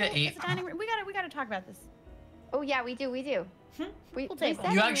pool We've table? got 8. As a dining room? We gotta talk about this. Oh yeah, we do. We Pool we table.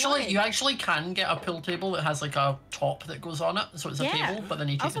 said You we actually can get a pool table that has like a top that goes on it, so it's a table, but then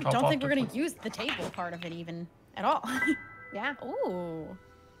you I take also the top don't off. think we're to gonna put- use the table part of it even at all. Yeah. Ooh.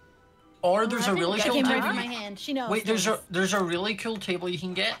 Or there's a really That cool came right table. from my hand. She knows. Wait, there's a really cool table you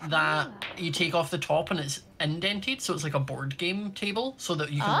can get that you take off the top and it's indented, so it's like a board game table, so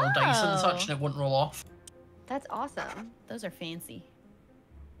that you can roll dice and such, and it won't roll off. That's awesome. Those are fancy.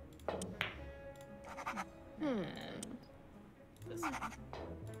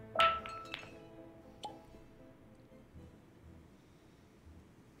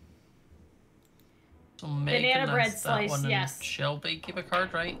 So Megan, Banana bread that's that slice, one, and yes. Shelby, keep a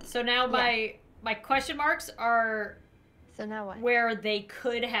card, right? So now my question marks are So now what? where they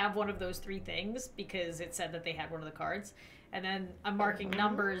could have one of those 3 things, because it said that they had one of the cards. And then I'm marking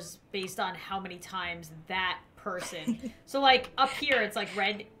numbers based on how many times that person. So like up here, it's like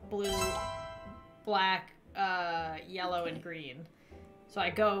red, blue, black, yellow, and green. So I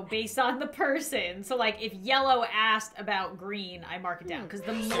go based on the person. So like if yellow asked about green, I mark it down. Because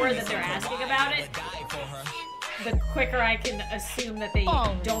the more that they're asking about it, the quicker I can assume that they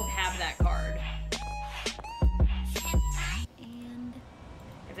don't have that card. And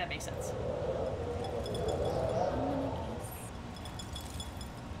If that makes sense.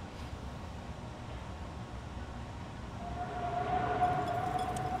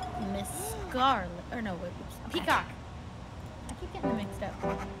 Miss Scarlet, or no, wait, oops, Peacock. I keep getting them mixed up.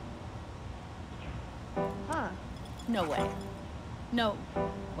 Huh. No way. No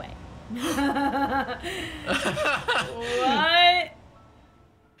way. What?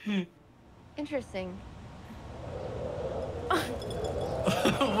 Interesting.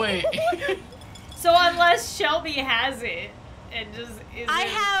 Wait. So unless Shelby has it and just is I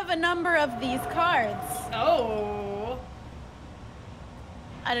have a number of these cards. Oh.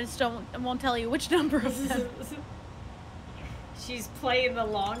 I won't tell you which number of them. She's playing the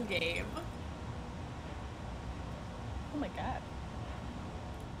long game. Oh my god.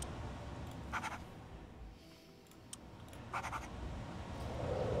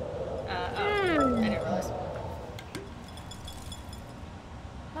 I didn't realize.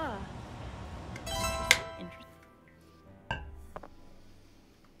 Huh. Interesting.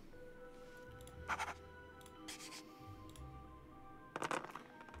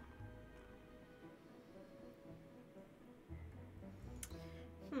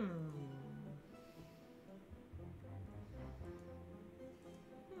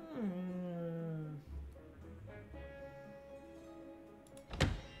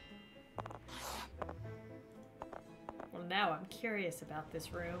 Well, now I'm curious about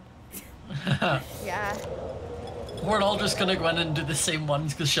this room. Yeah. We're all just gonna go in and do the same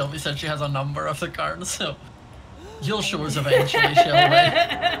ones because Shelby said she has a number of the cards, so you'll show us eventually,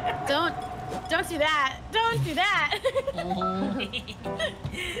 Shelby. Don't do that. Don't do that.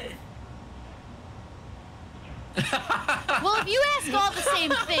 Well, if you ask all the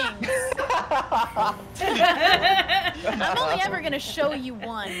same things, I'm only ever gonna show you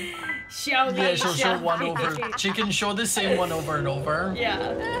one. Show me. Yeah, she'll show one over. She can show the same one over and over.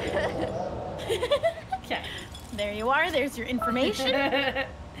 Yeah. Okay. There you are. There's your information.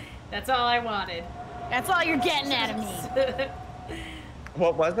 That's all I wanted. That's all you're getting out of me.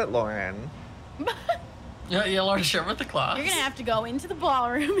 What was it, Lauren? Yeah, you'll learn to share with the class. You're gonna have to go into the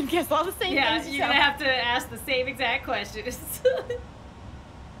ballroom and guess all the same things. You're gonna have to ask the same exact questions.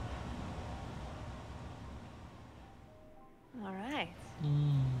 All right.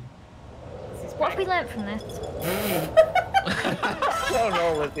 What have we learned from this? I don't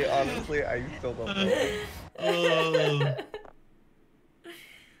know, Lizzie. Honestly, I still don't know.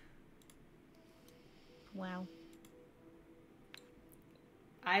 Wow.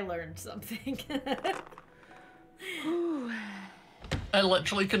 I learned something. I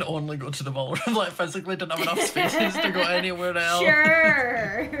literally can only go to the ballroom. Like, physically didn't have enough spaces to go anywhere else.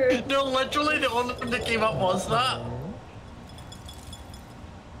 Sure. No, literally the only thing that came up was that.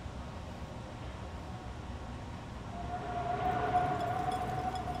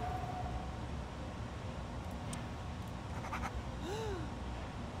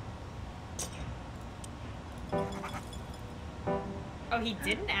 Oh, he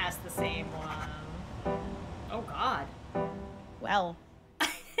didn't ask the same one. Oh, God. Well.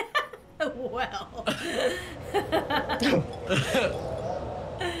 Well.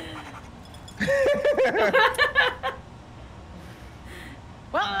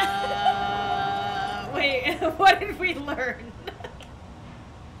 Wait, what did we learn?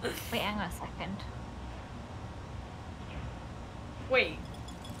 Wait, hang on a second. Wait.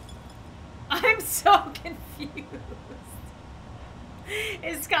 I'm so confused.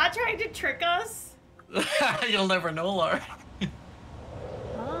 Is Scott trying to trick us? You'll never know, Laura.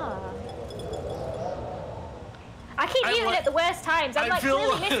 I keep using it at the worst times. I'm like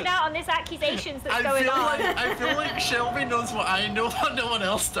clearly missing out on this accusations that's going on. I feel like Shelby knows what I know, but no one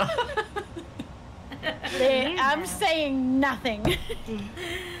else does. I'm saying nothing.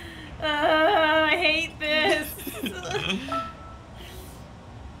 I hate this.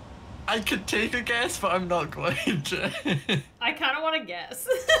 I could take a guess, but I'm not going to. I kind of want to guess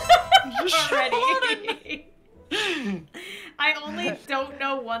already. I only don't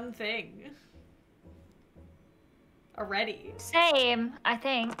know one thing. Already. Same, I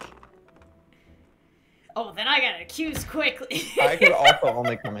think. Oh, then I gotta accuse quickly. I could also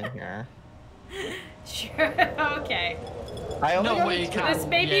only come in here. Sure. Okay. I only No way, This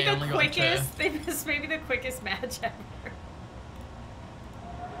may be yeah, the quickest. This may be the quickest match ever.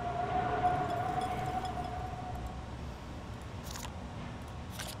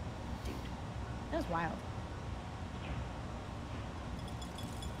 That was wild.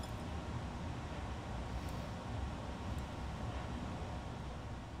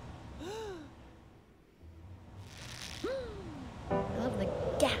 I love the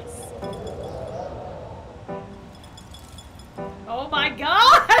gas. Oh my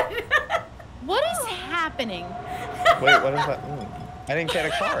god! What is happening? Wait, what does that mean? I didn't get a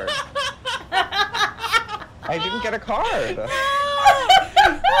card. I didn't get a card.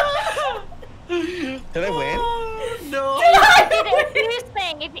 Did I win? No. You did an accuse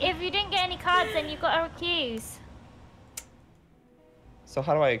thing. If you didn't get any cards, then you got to accuse. So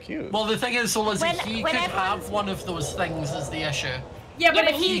how do I accuse? Well, the thing is, so Lizzie, he when could everyone's- have one of those things as the issue. Yeah, but Yeah,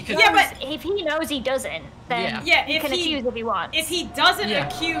 if but he, could- if he knows he doesn't, then Yeah. he can accuse if he wants. If he doesn't Yeah.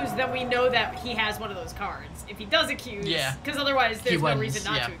 accuse, then we know that he has one of those cards. If he does accuse, Yeah. because otherwise there's no wins, reason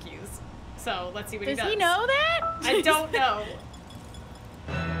not yeah. to accuse. So let's see what Does he does. he know that? I don't know.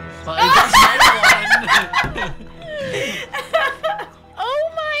 But it's my one.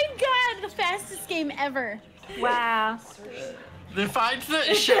 Oh my god, the fastest game ever. Wow. The fact that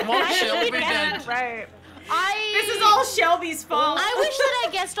what Shelby did. Right. This is all Shelby's fault. I wish that I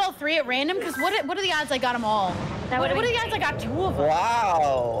guessed all three at random, because what are the odds I got them all? What are the odds I got two of them?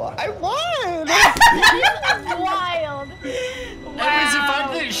 Wow, I won! Wild. It was the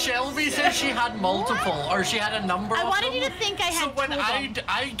fact that Shelby said she had multiple, or she had a number I of wanted them. you to think I had So when two of them.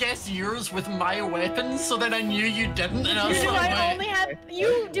 I guessed yours with my weapons, so then I knew you didn't, and I was You knew like, I wait. only had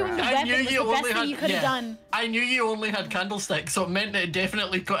you doing the I weapon knew was you the best only thing had you could have done. I knew you only had candlesticks, so it meant that it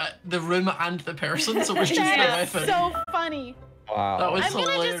definitely got the room and the person, so it was just the That's weapon. so funny. Wow. That was I'm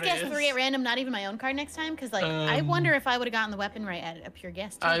gonna hilarious. just guess three at random, not even my own card next time, because like I wonder if I would have gotten the weapon right at a pure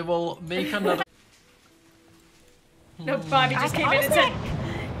guess. Too. I will make another. No, Bobby just came in and said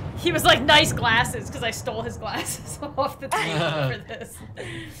he was like nice glasses because I stole his glasses off the table for this.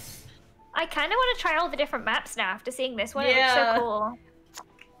 I kind of want to try all the different maps now after seeing this one. Yeah. It looks so cool.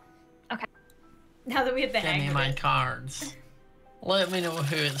 Okay. Now that we have the Give hang me of my it. cards. Let me know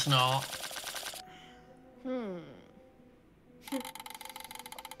who it's not.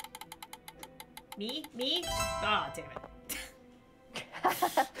 Me? Me? Ah, damn it.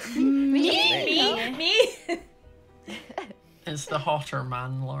 Me? Me? It's the hotter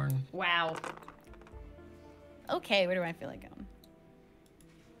man, Lauren. Wow. Okay, where do I feel like going?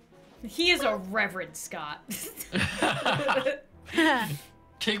 He is a Reverend Scott.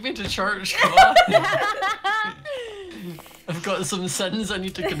 Take me to church, come on. I've got some sins I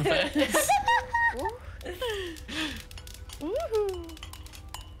need to confess. Woohoo!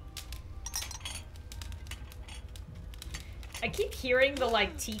 I keep hearing the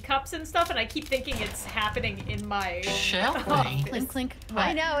like teacups and stuff, and I keep thinking it's happening in my. Shelby. Clink, clink.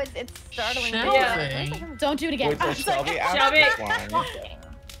 I know, it's startling. Shelby. Don't do it again. Wait, Oh, does Shelby Shelby. ask one?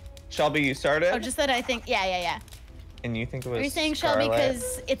 Shelby, you started? oh, just that I think. Yeah. And you think it was Are you saying Shelby Scarlet?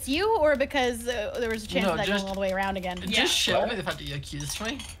 because it's you, or because there was a chance No, of that just- going all the way around again? Yeah. Just Shelby, the fact that you accused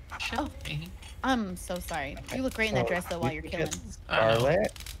me. Shelby. I'm so sorry. You look great in that dress though while you're think killing. it's I know.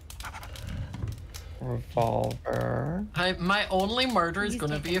 Scarlet. Revolver. My only murder is Please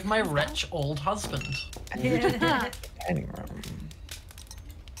gonna take be of my rich old husband. And you just dining room.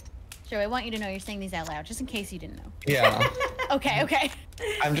 Joe, I want you to know you're saying these out loud, just in case you didn't know. Yeah. Okay.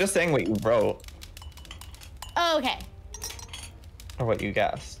 I'm just saying what you wrote Oh, okay. or what you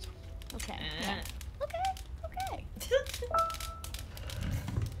guessed. Okay. Yeah. Okay.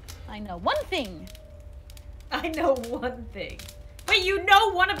 I know one thing. I know one thing. Wait, you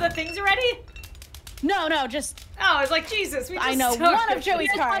know one of the things already? No, just Oh, I was like, Jesus, we just I know started. one of Joey's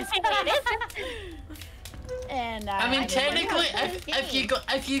There's one cars. thing that it And I mean, did one. technically, Yeah,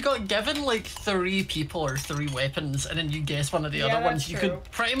 if you got given like 3 people or 3 weapons, and then you guess one of the Yeah, other that's ones, you true.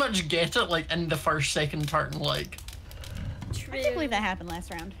 could pretty much get it like in the first, second turn. Like, I can't believe that happened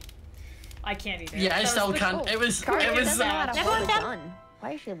last round. I can't either. yeah, I That was still the- can't. It was, Scarlet it was. doesn't know how to Everyone hold a done? gun.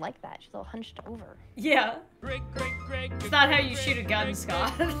 Why is she like that? She's all hunched over. Yeah. It's not how you shoot a gun,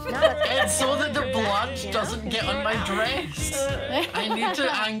 Scott. No, It's so that the blood doesn't get on my dress. I need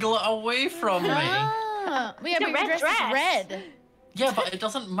to angle it away from me. Ah, yeah, but a your red dress is dress. red. Yeah, but it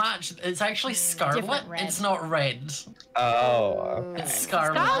doesn't match. It's actually scarlet. Different red. It's not red. Oh, okay. It's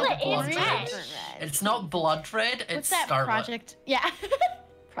scarlet. Scarlet not blood is red. red. It's not blood red. It's What's that scarlet. project? Yeah.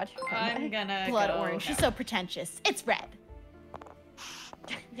 Project I'm gonna Blood go orange. She's no. so pretentious. It's red.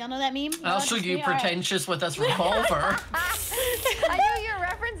 Y'all know that meme? Also, Blood, you yeah, all right. pretentious with this revolver. I knew you were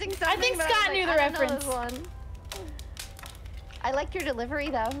referencing something. I think but Scott was knew like, the I don't know reference. this one. I liked your delivery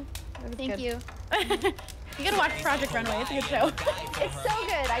though. It was Thank good. you. You gotta watch Project Runway. It's a good show. It's so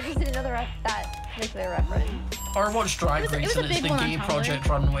good. I just didn't know that particular reference. Or watch Drag It was Race a and it's big the one on gay Tumblr. Project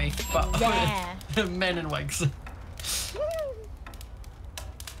Runway, but Yeah. with men in wigs.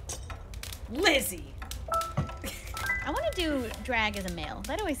 Lizzie. I want to do drag as a male.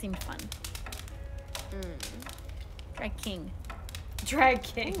 That always seemed fun. Drag king. Drag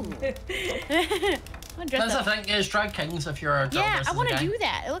King. I wanna dress That's the up. thing is, drag kings if you're a girl. Yeah, this I is a want to guy. do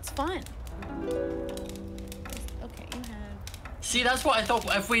that. It looks fun. Okay, you have. See, that's what I thought.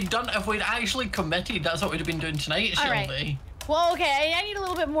 If we'd actually committed, that's what we'd have been doing tonight, All Shelby. right. Well, okay, I need a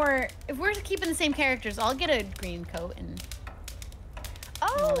little bit more. If we're keeping the same characters, I'll get a green coat and.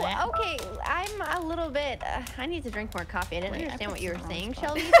 Oh, that. okay. I'm a little bit. I need to drink more coffee. I didn't Wait, I understand put what you were some wrong saying, spot.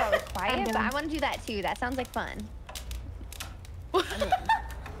 Shelby, so I was quiet. I'm But done. I want to do that too. That sounds like fun.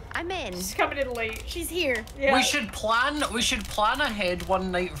 I'm in. She's coming in late. She's here. Yeah. We should plan ahead one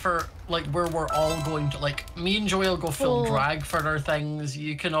night for like where we're all going to like me and Joey will go full Full- drag for our things.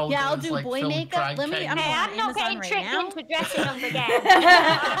 You can all Yeah, go I'll as, do like, boy full makeup. drag Let me- king. I'm Hey, I'm not Amazon getting right tricked now. into dressing up again.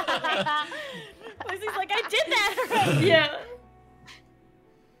 Lizzie's like, I did that already. Yeah.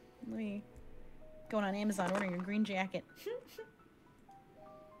 Let me going on Amazon ordering a green jacket.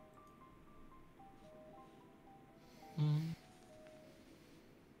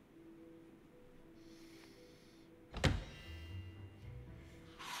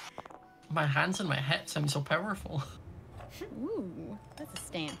 My hands and my hips, I'm so powerful. Ooh, that's a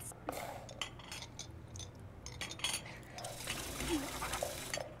stance.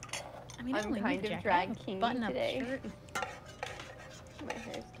 I mean, I I'm only kind need a of jacket. I have drag a king button-up today. shirt. My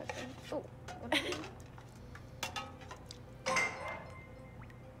hair's touching. Oh. what am I doing?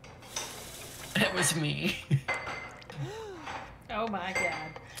 It was me. Oh my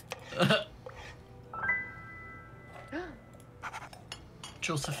god.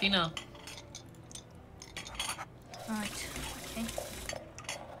 Josephina. Alright, okay.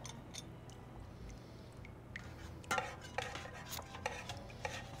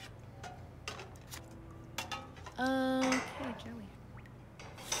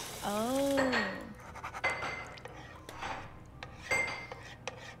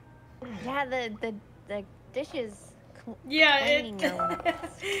 had the dishes. Yeah, cleaning or whatever.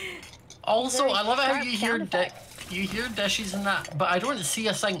 Also, Very I love how sharp you hear sound effects. you hear dishes and that, but I don't see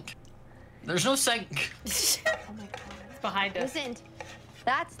a sink. There's no sink. Oh my god. It's behind us. Listen,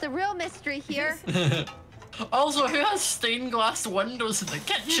 that's the real mystery here. Also, who has stained glass windows in the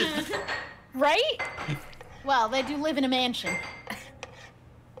kitchen? Right? Well, they do live in a mansion.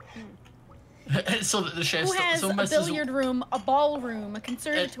 So that the chef Who has a billiard room, a ballroom, a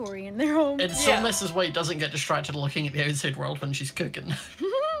conservatory in their home? And so Mrs. White doesn't get distracted looking at the outside world when she's cooking.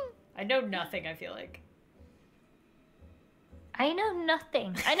 I know nothing, I feel like. I know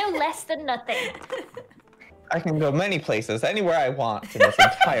nothing. I know less than nothing. I can go many places, anywhere I want in this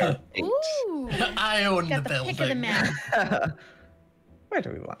entire state. Ooh. I own Got the the pick of the building. map. Where do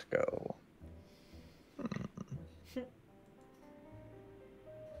we want to go?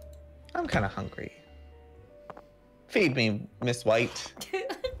 I'm kind of hungry. Feed me, Miss White.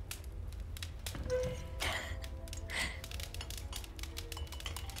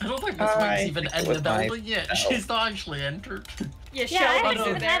 I don't think Miss White's even in the with my building yet. spell. She's not actually entered. Yeah, Yeah, I Shelby's haven't in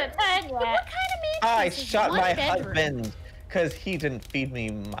even had a there. turn yet. What kind of mansion I is this? shot One my bedroom. husband because he didn't feed me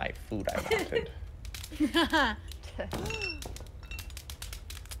my food I wanted.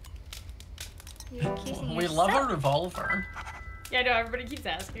 You're accusing We love a yourself. revolver. Yeah, no, everybody keeps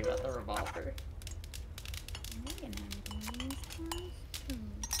asking about the revolver.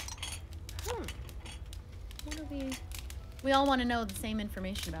 What are we? We all want to know the same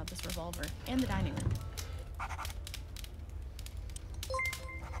information about this revolver and the dining room.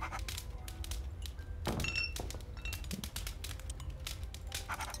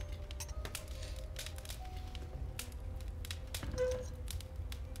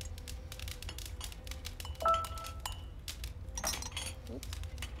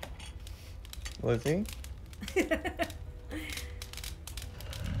 Lizzie? I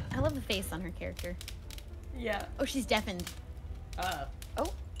love the face on her character. Yeah. Oh, she's deafened. Oh.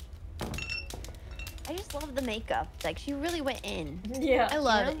 I just love the makeup. Like, she really went in. Yeah. I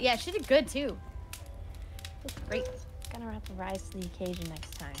love know? it. Yeah, she did good too. Looks great. Gonna have to rise to the occasion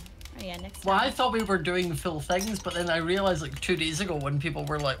next time. Oh yeah, next Well, time. I thought we were doing full things, but then I realized like 2 days ago when people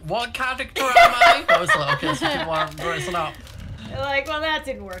were like, "What character am I?" I was like, "Okay, so people aren't dressing up." Like, well, that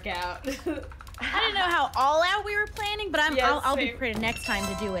didn't work out. I didn't know how all out we were planning, but Yeah, I'll be same. pretty next time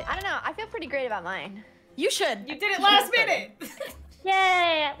to do it. I don't know. I feel pretty great about mine. You should. You did it last minute.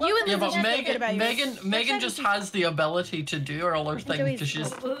 Yay! You and Yeah, Lizzie but should feel good about yours. Megan just has the ability to do all her things Joey's because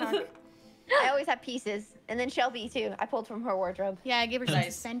she's peacock. I always have pieces. And then Shelby, too. I pulled from her wardrobe. Yeah, I gave her some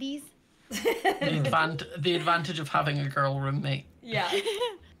Nice. suspendies. the advantage of having a girl roommate. Yeah.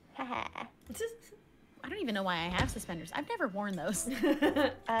 Haha. I don't even know why I have suspenders. I've never worn those.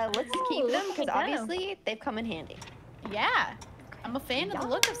 Let's keep them, because I know. obviously they've come in handy. Yeah. I'm a fan of the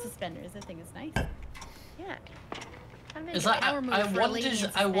look of suspenders. I think it's nice. Yeah. I'm Is into that it. Power move for a lady in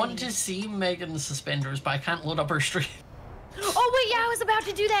I want to suspenders. see Megan's suspenders, but I can't load up her stream. Oh wait, yeah, I was about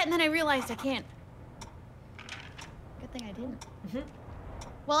to do that and then I realized I can't. Good thing I didn't. Mhm.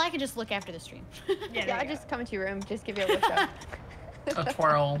 Well, I can just look after the stream. Yeah, Yeah, there I'll you go. just come into your room, just give you a wish up. A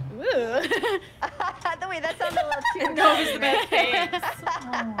twirl. Ooh. The way that sounded a little too No, it's the good. best things.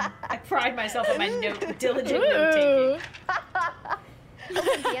 I pride myself on my diligent note Ooh.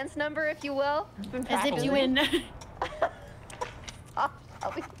 taking. A dance number, if you will. Been As if you practicing. in. I'll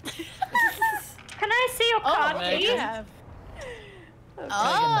be- Can I see your Oh, card, what do you please? have? Okay.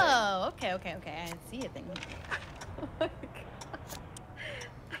 Oh, okay, okay, okay. I see a thing. Oh my God.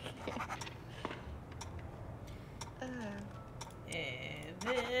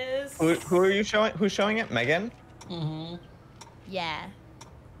 This. Who are you showing? Who's showing it? Megan? Mm-hmm. Yeah.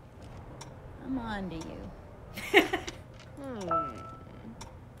 I'm on to you. Hmm.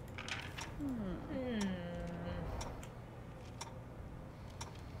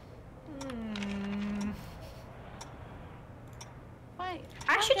 Why?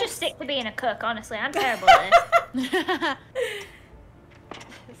 I should just stick to being a cook, honestly. I'm terrible at this.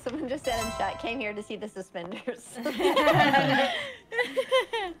 Someone just said in chat, came here to see the suspenders.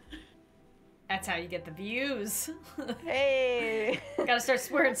 That's how you get the views. Hey. Gotta start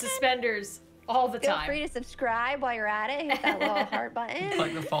wearing suspenders all the Feel time. free to subscribe while you're at it. Hit that little heart button.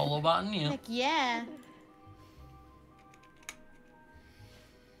 Click the follow button, yeah. Heck yeah.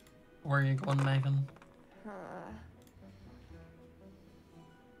 Where are you going, Megan? Huh.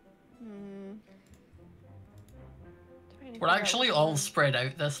 Hmm. Trying to We're figure out actually which all one. spread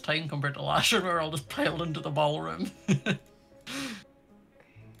out this time compared to last year. We're all just piled into the ballroom.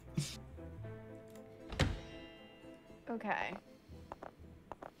 Okay.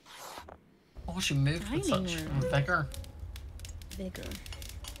 Oh, she moved with Dining such room. vigor. Vigor.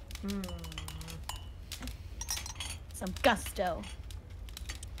 Some gusto.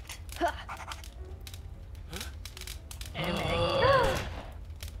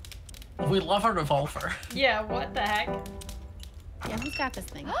 We love a revolver. Yeah, what the heck? Yeah, who's got this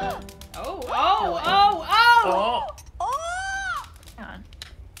thing? Oh. Oh! Hang on.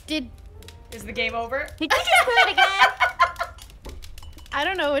 Is the game over? Did you just do it again? I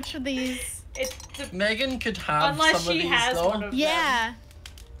don't know which of these. Megan could have Unless some she of these, has though. one of them. Yeah.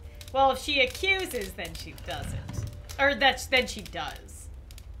 Well, if she accuses, then she doesn't. Or then she does.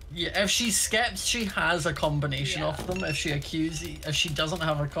 Yeah, if she skips, she has a combination of them. If she if she doesn't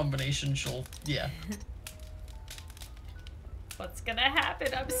have a combination, she'll, yeah. What's gonna happen?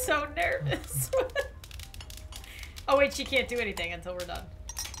 I'm so nervous. Oh wait, she can't do anything until we're done.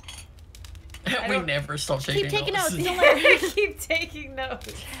 We never stop taking Keep taking notes. notes. Don't worry. I keep taking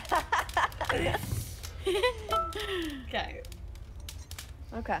notes. Okay.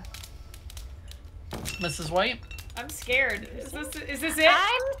 Okay. Mrs. White? I'm scared. Is this it?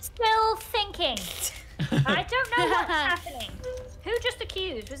 I'm still thinking. I don't know what's happening. Who just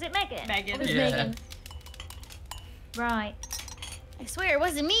accused? Was it Megan? Megan. It was Yeah. Megan. Right. I swear it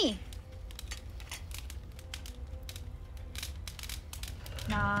wasn't me.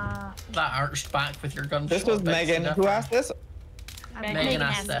 Nah. That arched back with your gun. This was Megan. Who asked this? Megan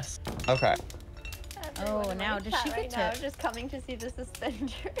asked this. Okay. Oh, Everyone in now my does chat she right get now to- just coming to see the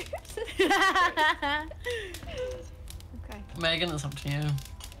suspenders. Okay. Megan, it's up to you.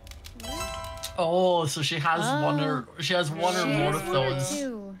 Oh, so she has one or more of those.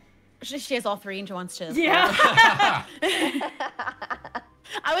 Two. She has all three and she wants to. Yeah.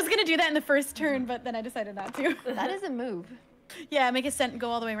 I was gonna do that in the first turn, but then I decided not to. That is a move. Yeah, make it go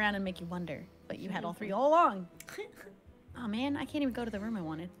all the way around and make you wonder. But you had all three all along. Oh man, I can't even go to the room I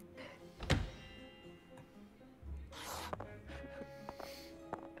wanted.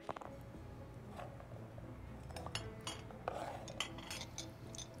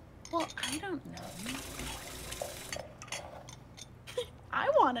 Well, I don't know. I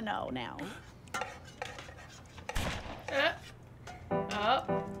want to know now.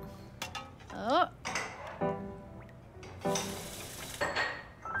 Oh. Oh.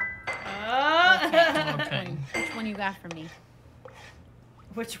 Okay. Which one you got for me?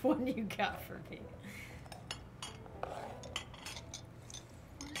 Which one you got for me?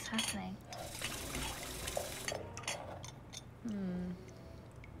 What is happening?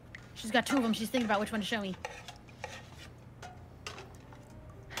 She's got two of them. She's thinking about which one to show me.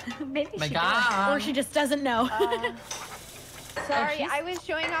 Maybe My she God. Or she just doesn't know. Sorry, she's- I was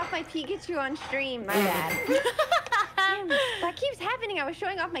showing off my Pikachu on stream. My bad. Damn, that keeps happening. I was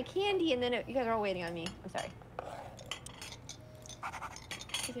showing off my candy, and then you guys are all waiting on me. I'm sorry.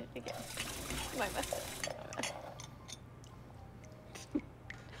 I did it again. My mistake.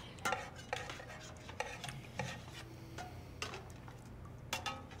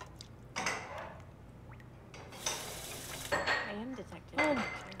 I am detective. Oh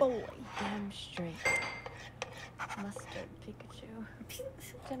boy. Damn straight. Mustard Pikachu.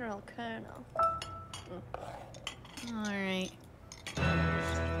 General Colonel. All right.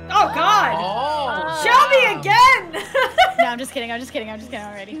 Oh God! Oh. Show me again! No, I'm just kidding. I'm just kidding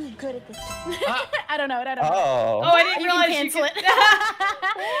already. Who's good at this? I don't know it. I don't know. Oh. Oh, I didn't You realize can you cancel could... it.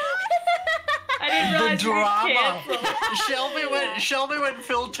 I didn't The realize you drama. could cancel. Shelby went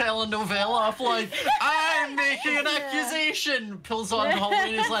full telenovela off like, I'm making an accusation. Pulls on the hallway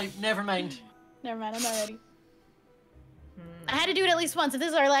and is like, never mind. Never mind. I'm not ready. I had to do it at least once. If this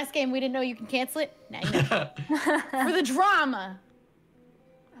is our last game, we didn't know you can cancel it. Now you know. For the drama.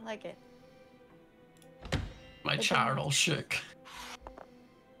 I like it. My child all shook.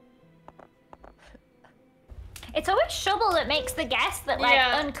 It's always Shovel that makes the guess that like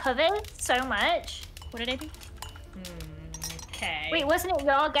uncovers so much. What did I do? Okay. Wait, wasn't it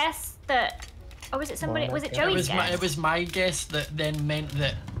your guess that? Or was it somebody? Was it Joey's guess? It was my guess that then meant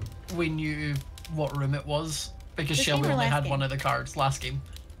that we knew what room it was because This Shelby game or only last had game? one of the cards last game.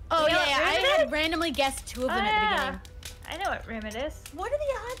 Oh You know yeah, what I room it had is? randomly guessed two of them at the beginning. I know what room it is. What are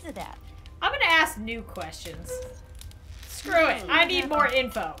the odds of that? I'm gonna ask new questions. Screw it. I need more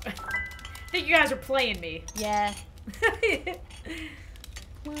info. I think you guys are playing me. Yeah.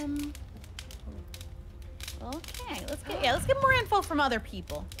 Okay, let's get more info from other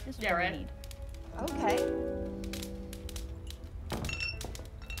people. This is Yeah, what we right. need. Okay.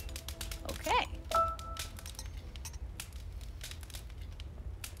 Okay.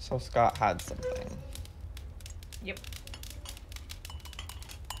 So Scott had something. Yep.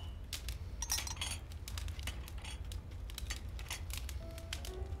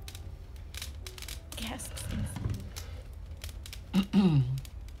 Guests.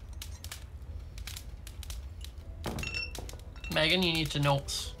 Megan, you need to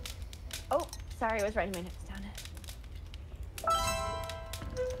notes. Oh, sorry, I was writing my notes down.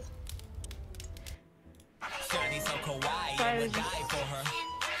 Sorry, I was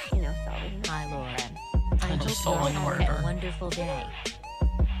just, you know, solving. Hi, Lauren. I I'm just hope solving you're a having murder. a wonderful day.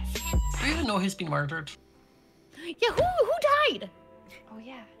 Do you even know who's been murdered? Yeah, who died? Oh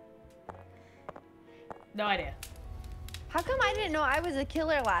yeah. No idea. How come I didn't know I was a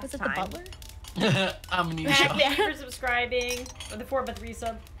killer last Was it time? the butler? Amnesia. Thank you for subscribing. Or the 4 month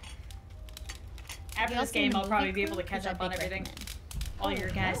resub. After We all this seen game, the I'll probably movie be able to Clue? catch 'Cause up I on big everything. recommend. All your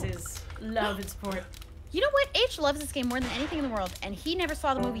guys' love and support. You know what? H loves this game more than anything in the world, and he never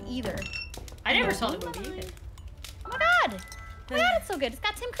saw the movie either. I never saw the movie either. Oh my god! Oh my god, it's so good. It's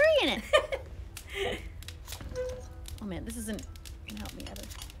got Tim Curry in it. Oh man, this isn't gonna help me either.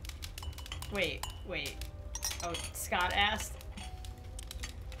 Wait. Oh, Scott asked.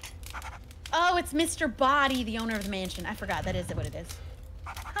 Oh, it's Mr. Body, the owner of the mansion. I forgot. That is what it is.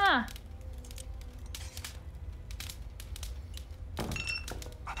 Huh.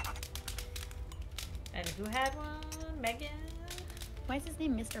 And who had one? Megan? Why is his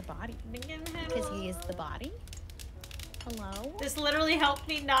name Mr. Body? Megan had Because one? he is the body? Hello? This literally helped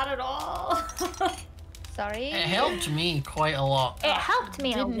me not at all. Sorry. It helped me quite a lot. It helped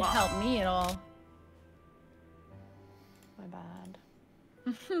me a Didn't lot. help me at all. My bad.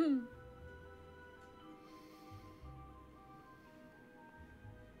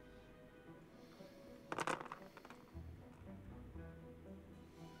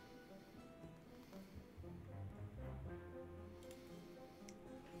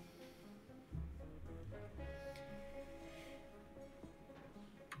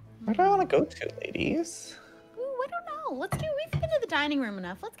 Where do I want to go to, ladies? Ooh, I don't know. We've been to the dining room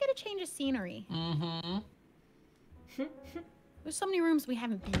enough. Let's get a change of scenery. Mm-hmm. There's so many rooms we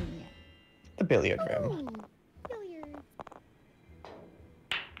haven't been in yet. The billiard room. Ooh, billiard.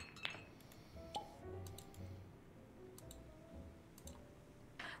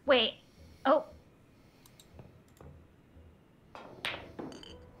 Wait. Oh.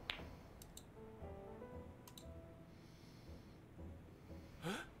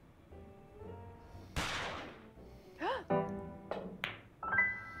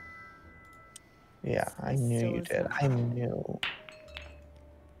 Yeah, I knew So you did. I knew.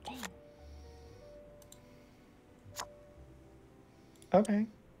 Okay.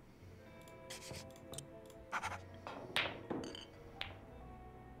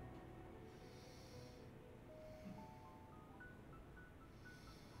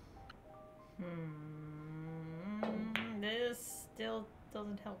 This still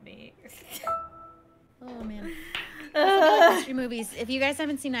doesn't help me. Oh man. Like mystery movies. If you guys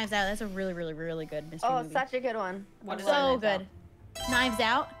haven't seen Knives Out, that's a really, really, really good mystery Oh, movie. such a good one. What is So that? good. Knives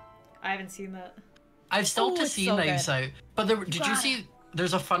Out. I haven't seen that. I've still Ooh, to it's see so Knives good. Out. But did you gotta. see,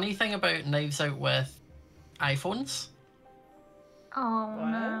 there's a funny thing about Knives Out with iPhones. Oh What?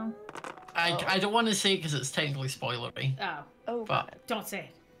 no. I don't want to say it because it's technically spoilery. Oh, Oh, But God. don't say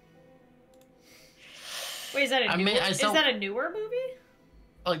it. Wait, is that a I newer? mean, I is still- that a newer movie?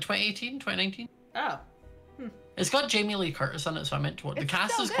 like 2018, 2019. Oh, It's got Jamie Lee Curtis in it, so I meant to watch. The It's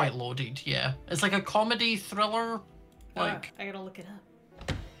cast so is good. quite loaded, yeah. It's like a comedy thriller. Like, I gotta look it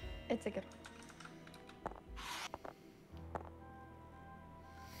up. It's a good one.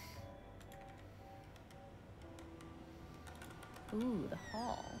 Ooh, the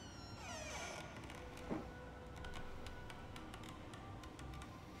hall.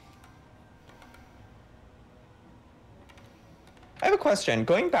 I have a question.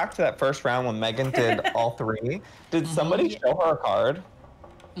 Going back to that first round when Megan did all three, did somebody show her a card?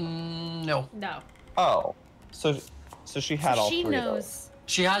 no. No. Oh, so she had all She three of those. knows.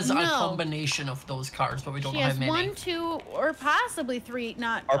 She has a No. combination of those cards, but we don't She know how has many. 1, 2, or possibly 3.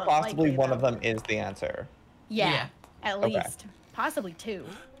 Not Or possibly likely, one of though. them is the answer. Yeah, Yeah. at Okay. least. Possibly 2.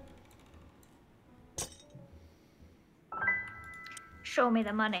 Show me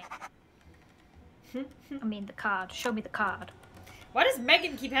the money. I mean the card. Show me the card. Why does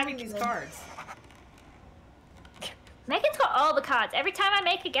Megan keep having these cards? Megan's got all the cards. Every time I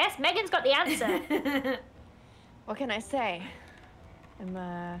make a guess, Megan's got the answer. What can I say?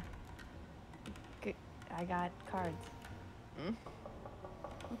 I'm, good. I got cards.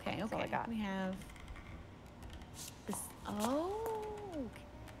 Okay, That's all I okay. got. We have this. Oh.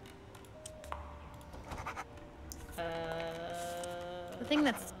 The thing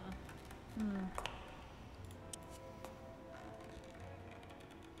that's.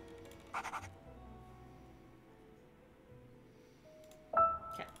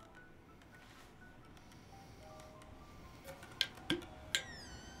 Okay.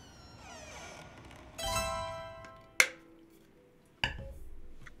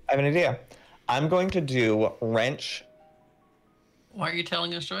 I have an idea. I'm going to do wrench. Why are you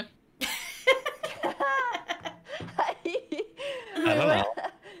telling us, Joy? I don't know.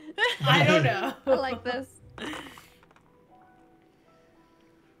 I don't know. I like this.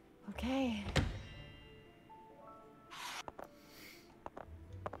 Okay.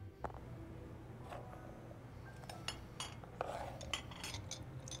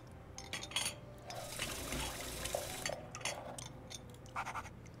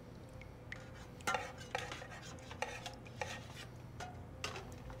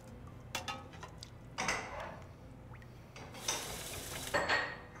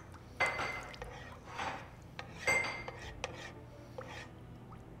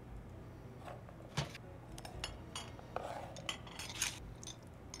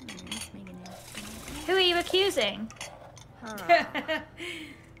 Who are you accusing? Huh.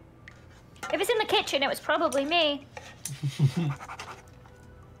 If it's in the kitchen, it was probably me.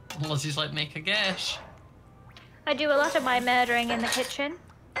 Lizzie's like, make a guess. I do a lot of my murdering in the kitchen.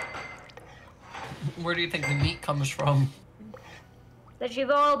 Where do you think the meat comes from? That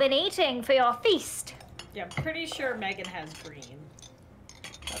you've all been eating for your feast. Yeah, I'm pretty sure Megan has green.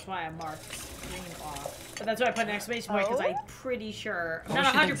 That's why I marked green off. But that's why I put an exclamation point, because I'm pretty sure. I'm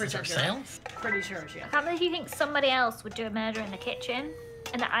not 100% sure. Herself? Pretty sure she has. How many do you think somebody else would do a murder in the kitchen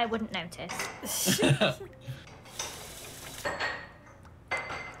and that I wouldn't notice?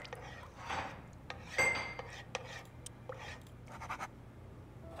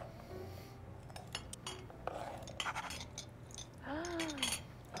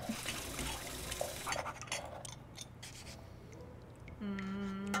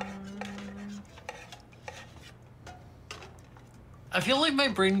 I feel like my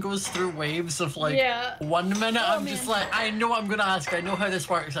brain goes through waves of like, Yeah. 1 minute I'm man. just like, I know what I'm gonna ask, I know how this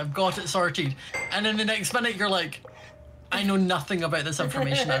works, I've got it sorted. And then the next minute you're like, I know nothing about this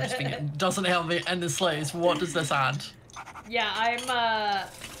information I'm just being, it doesn't help me in the slightest. What does this add? Yeah, I'm,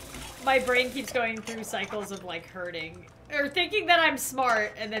 my brain keeps going through cycles of, like, hurting. Or thinking that I'm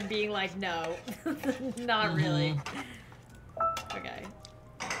smart, and then being like, no. Not really. Okay.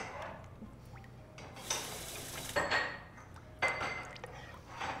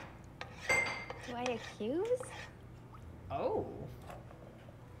 Do I accuse? Oh.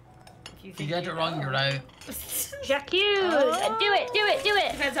 If you get it wrong, you're out. J'accuse! Do it, do it, do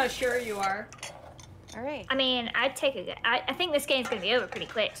it! Depends how sure you are. All right. I mean, I'd take a guess. I think this game's gonna be over pretty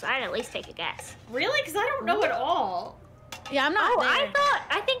quick, so I'd at least take a guess. Really? Because I don't know at all. Yeah, I'm not Oh, there.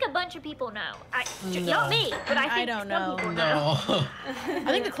 I think a bunch of people know. No. Not me, but I think don't some know. people know. No.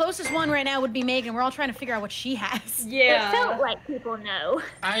 I think the closest one right now would be Megan. We're all trying to figure out what she has. Yeah. It felt like people know.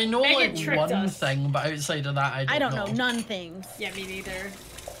 I know Megan like tricked one us. thing, but outside of that, I don't know none things. Yeah, me neither.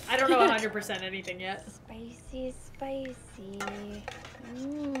 I don't know 100% anything yet. Spicy, spicy.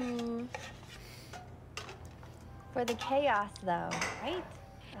 Ooh. For the chaos, though, right?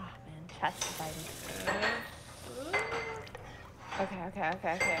 Oh man, chest fighting. Okay.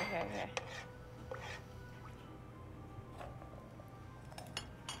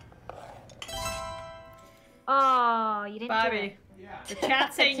 Oh, you didn't do Bobby, it. the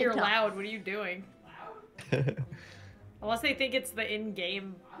chat's saying you're TikTok. loud. What are you doing? Unless they think it's the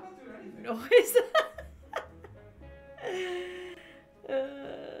in-game noise.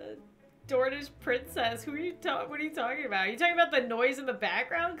 Dornish Princess, who are you what are you talking about? Are you talking about the noise in the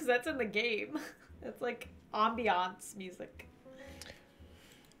background? Because that's in the game. That's like ambiance music.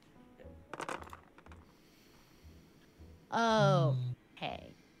 Oh,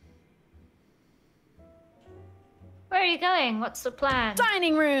 hey. Where are you going? What's the plan?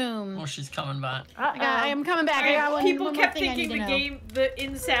 Dining room. Oh, she's coming back. I am coming back. I got one, People one more kept thing I thinking need the to know. the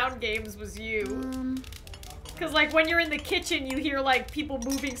in-sound games was you. Because, like, when you're in the kitchen, you hear, like, people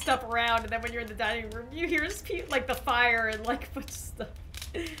moving stuff around, and then when you're in the dining room, you hear, like, the fire and, like, a bunch of stuff.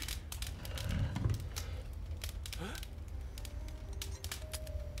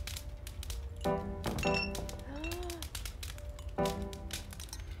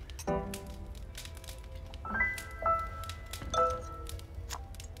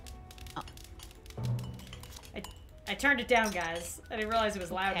 I turned it down, guys. I didn't realize it was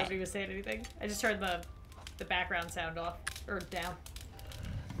loud. Okay. Nobody was saying anything. I just turned the background sound off. Or down.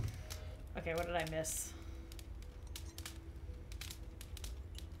 Okay, what did I miss?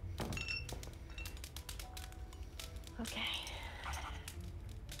 Okay.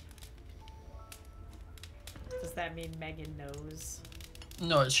 Does that mean Megan knows?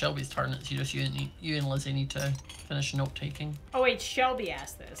 No, it's Shelby's turn. It's you and Lizzie need to finish note taking. Oh wait, Shelby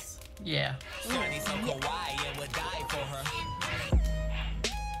asked this. Yeah. Shawty so kawaii and would die for her.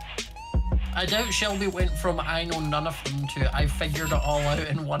 I doubt Shelby went from I know none of them to I figured it all out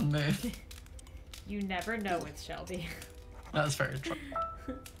in one move. You never know with Shelby. That's very true.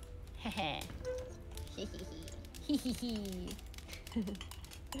 Heh.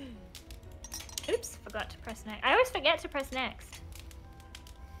 Oops, forgot to press next. I always forget to press next.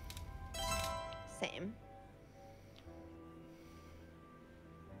 Same.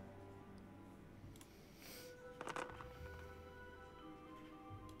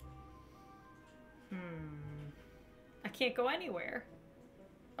 I can't go anywhere.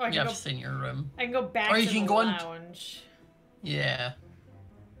 Oh, I You can have go. to stay in your room. I can go back Or to you can the go on- lounge. Yeah.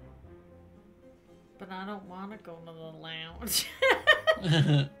 But I don't want to go to the lounge.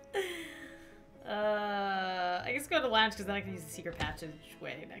 I guess go to the lounge because then I can use the secret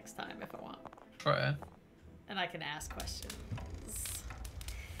passageway next time if I want. True. And I can ask questions.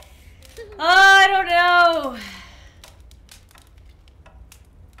 I don't know.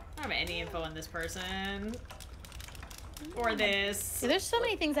 I don't have any info on this person. Or this. Yeah, there's so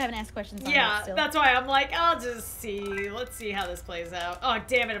many things I haven't asked questions on. yet Yeah, still. that's why I'm like, I'll just see. Let's see how this plays out. Oh,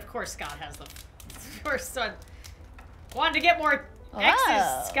 damn it. Of course Scott has the first one. Wanted to get more X's,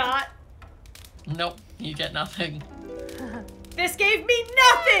 Oh. Scott. Nope, you get nothing. This gave me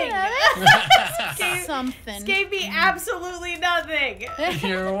nothing! Gave- Something. This gave me absolutely nothing!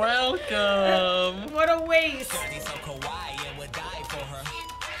 You're welcome. What a waste. Shawty so kawaii and would die for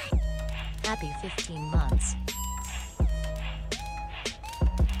her. Happy 15 months.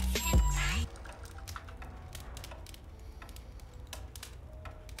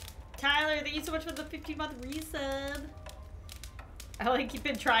 Tyler, thank you so much for the 15-month resub. I like you've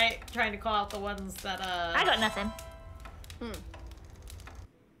been trying to call out the ones that I got nothing.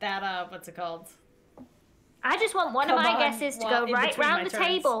 that what's it called? I just want one Come of my on, guesses to well, go in right between my round the turns.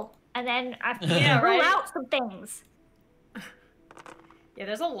 table, and then I Yeah, rule right? out some things. Yeah,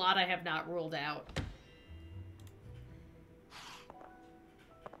 there's a lot I have not ruled out.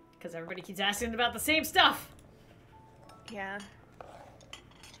 Because everybody keeps asking about the same stuff. Yeah.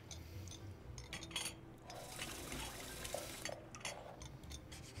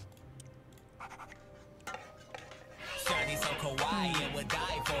 Shawty so kawaii and would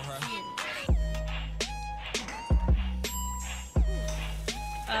die for her.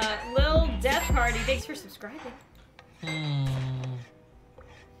 Lil Death Party, thanks for subscribing.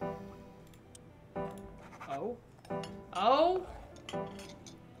 Oh. Oh?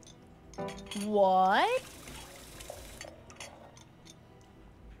 What?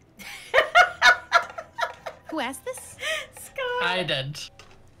 Who asked this? Scott. I did.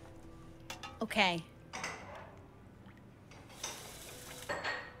 Okay.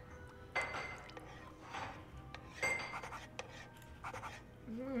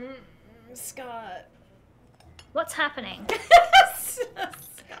 Scott. What's happening?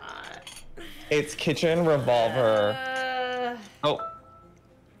 Scott. It's kitchen revolver. Oh,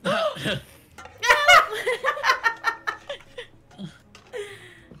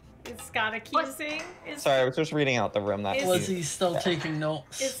 Is Scott accusing? Is sorry, I was just reading out the room. That Lizzie's still taking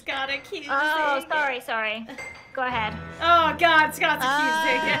notes. Scott accusing? Oh, sorry. Go ahead. Oh God, Scott's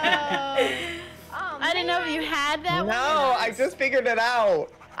accusing. Oh, I didn't know if you had that No, one. I just figured it out.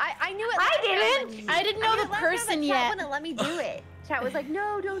 I knew it. I last time didn't. when- I didn't know knew the it last time, but person Chat yet. wouldn't let me do it. Chat was like,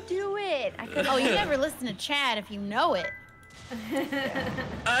 no, don't do it. I couldn't. Oh, you never listen to chat if you know it.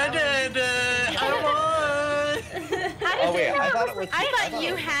 I did it! I won! Oh wait, I thought it was. I thought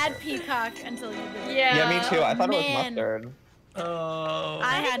you had Peacock until you did. Yeah. Yeah, me too. I thought it was Man. mustard. Oh.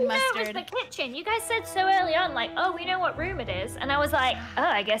 I had didn't know it mustard. was the kitchen. You guys said so early on, like, oh, we know what room it is, and I was like, oh,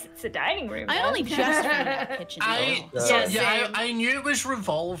 I guess it's the dining room. I then. only just found out kitchen. I though. so, Yeah, yeah, same. I knew it was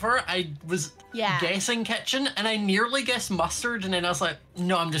revolver. I was Yeah. guessing kitchen, and I nearly guessed mustard, and then I was like,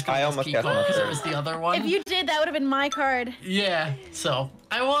 no, I'm just gonna I guess almost guessed peacock because it mustard. was the other one. If you did, that would have been my card. Yeah, so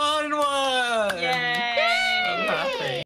I won one. Yay.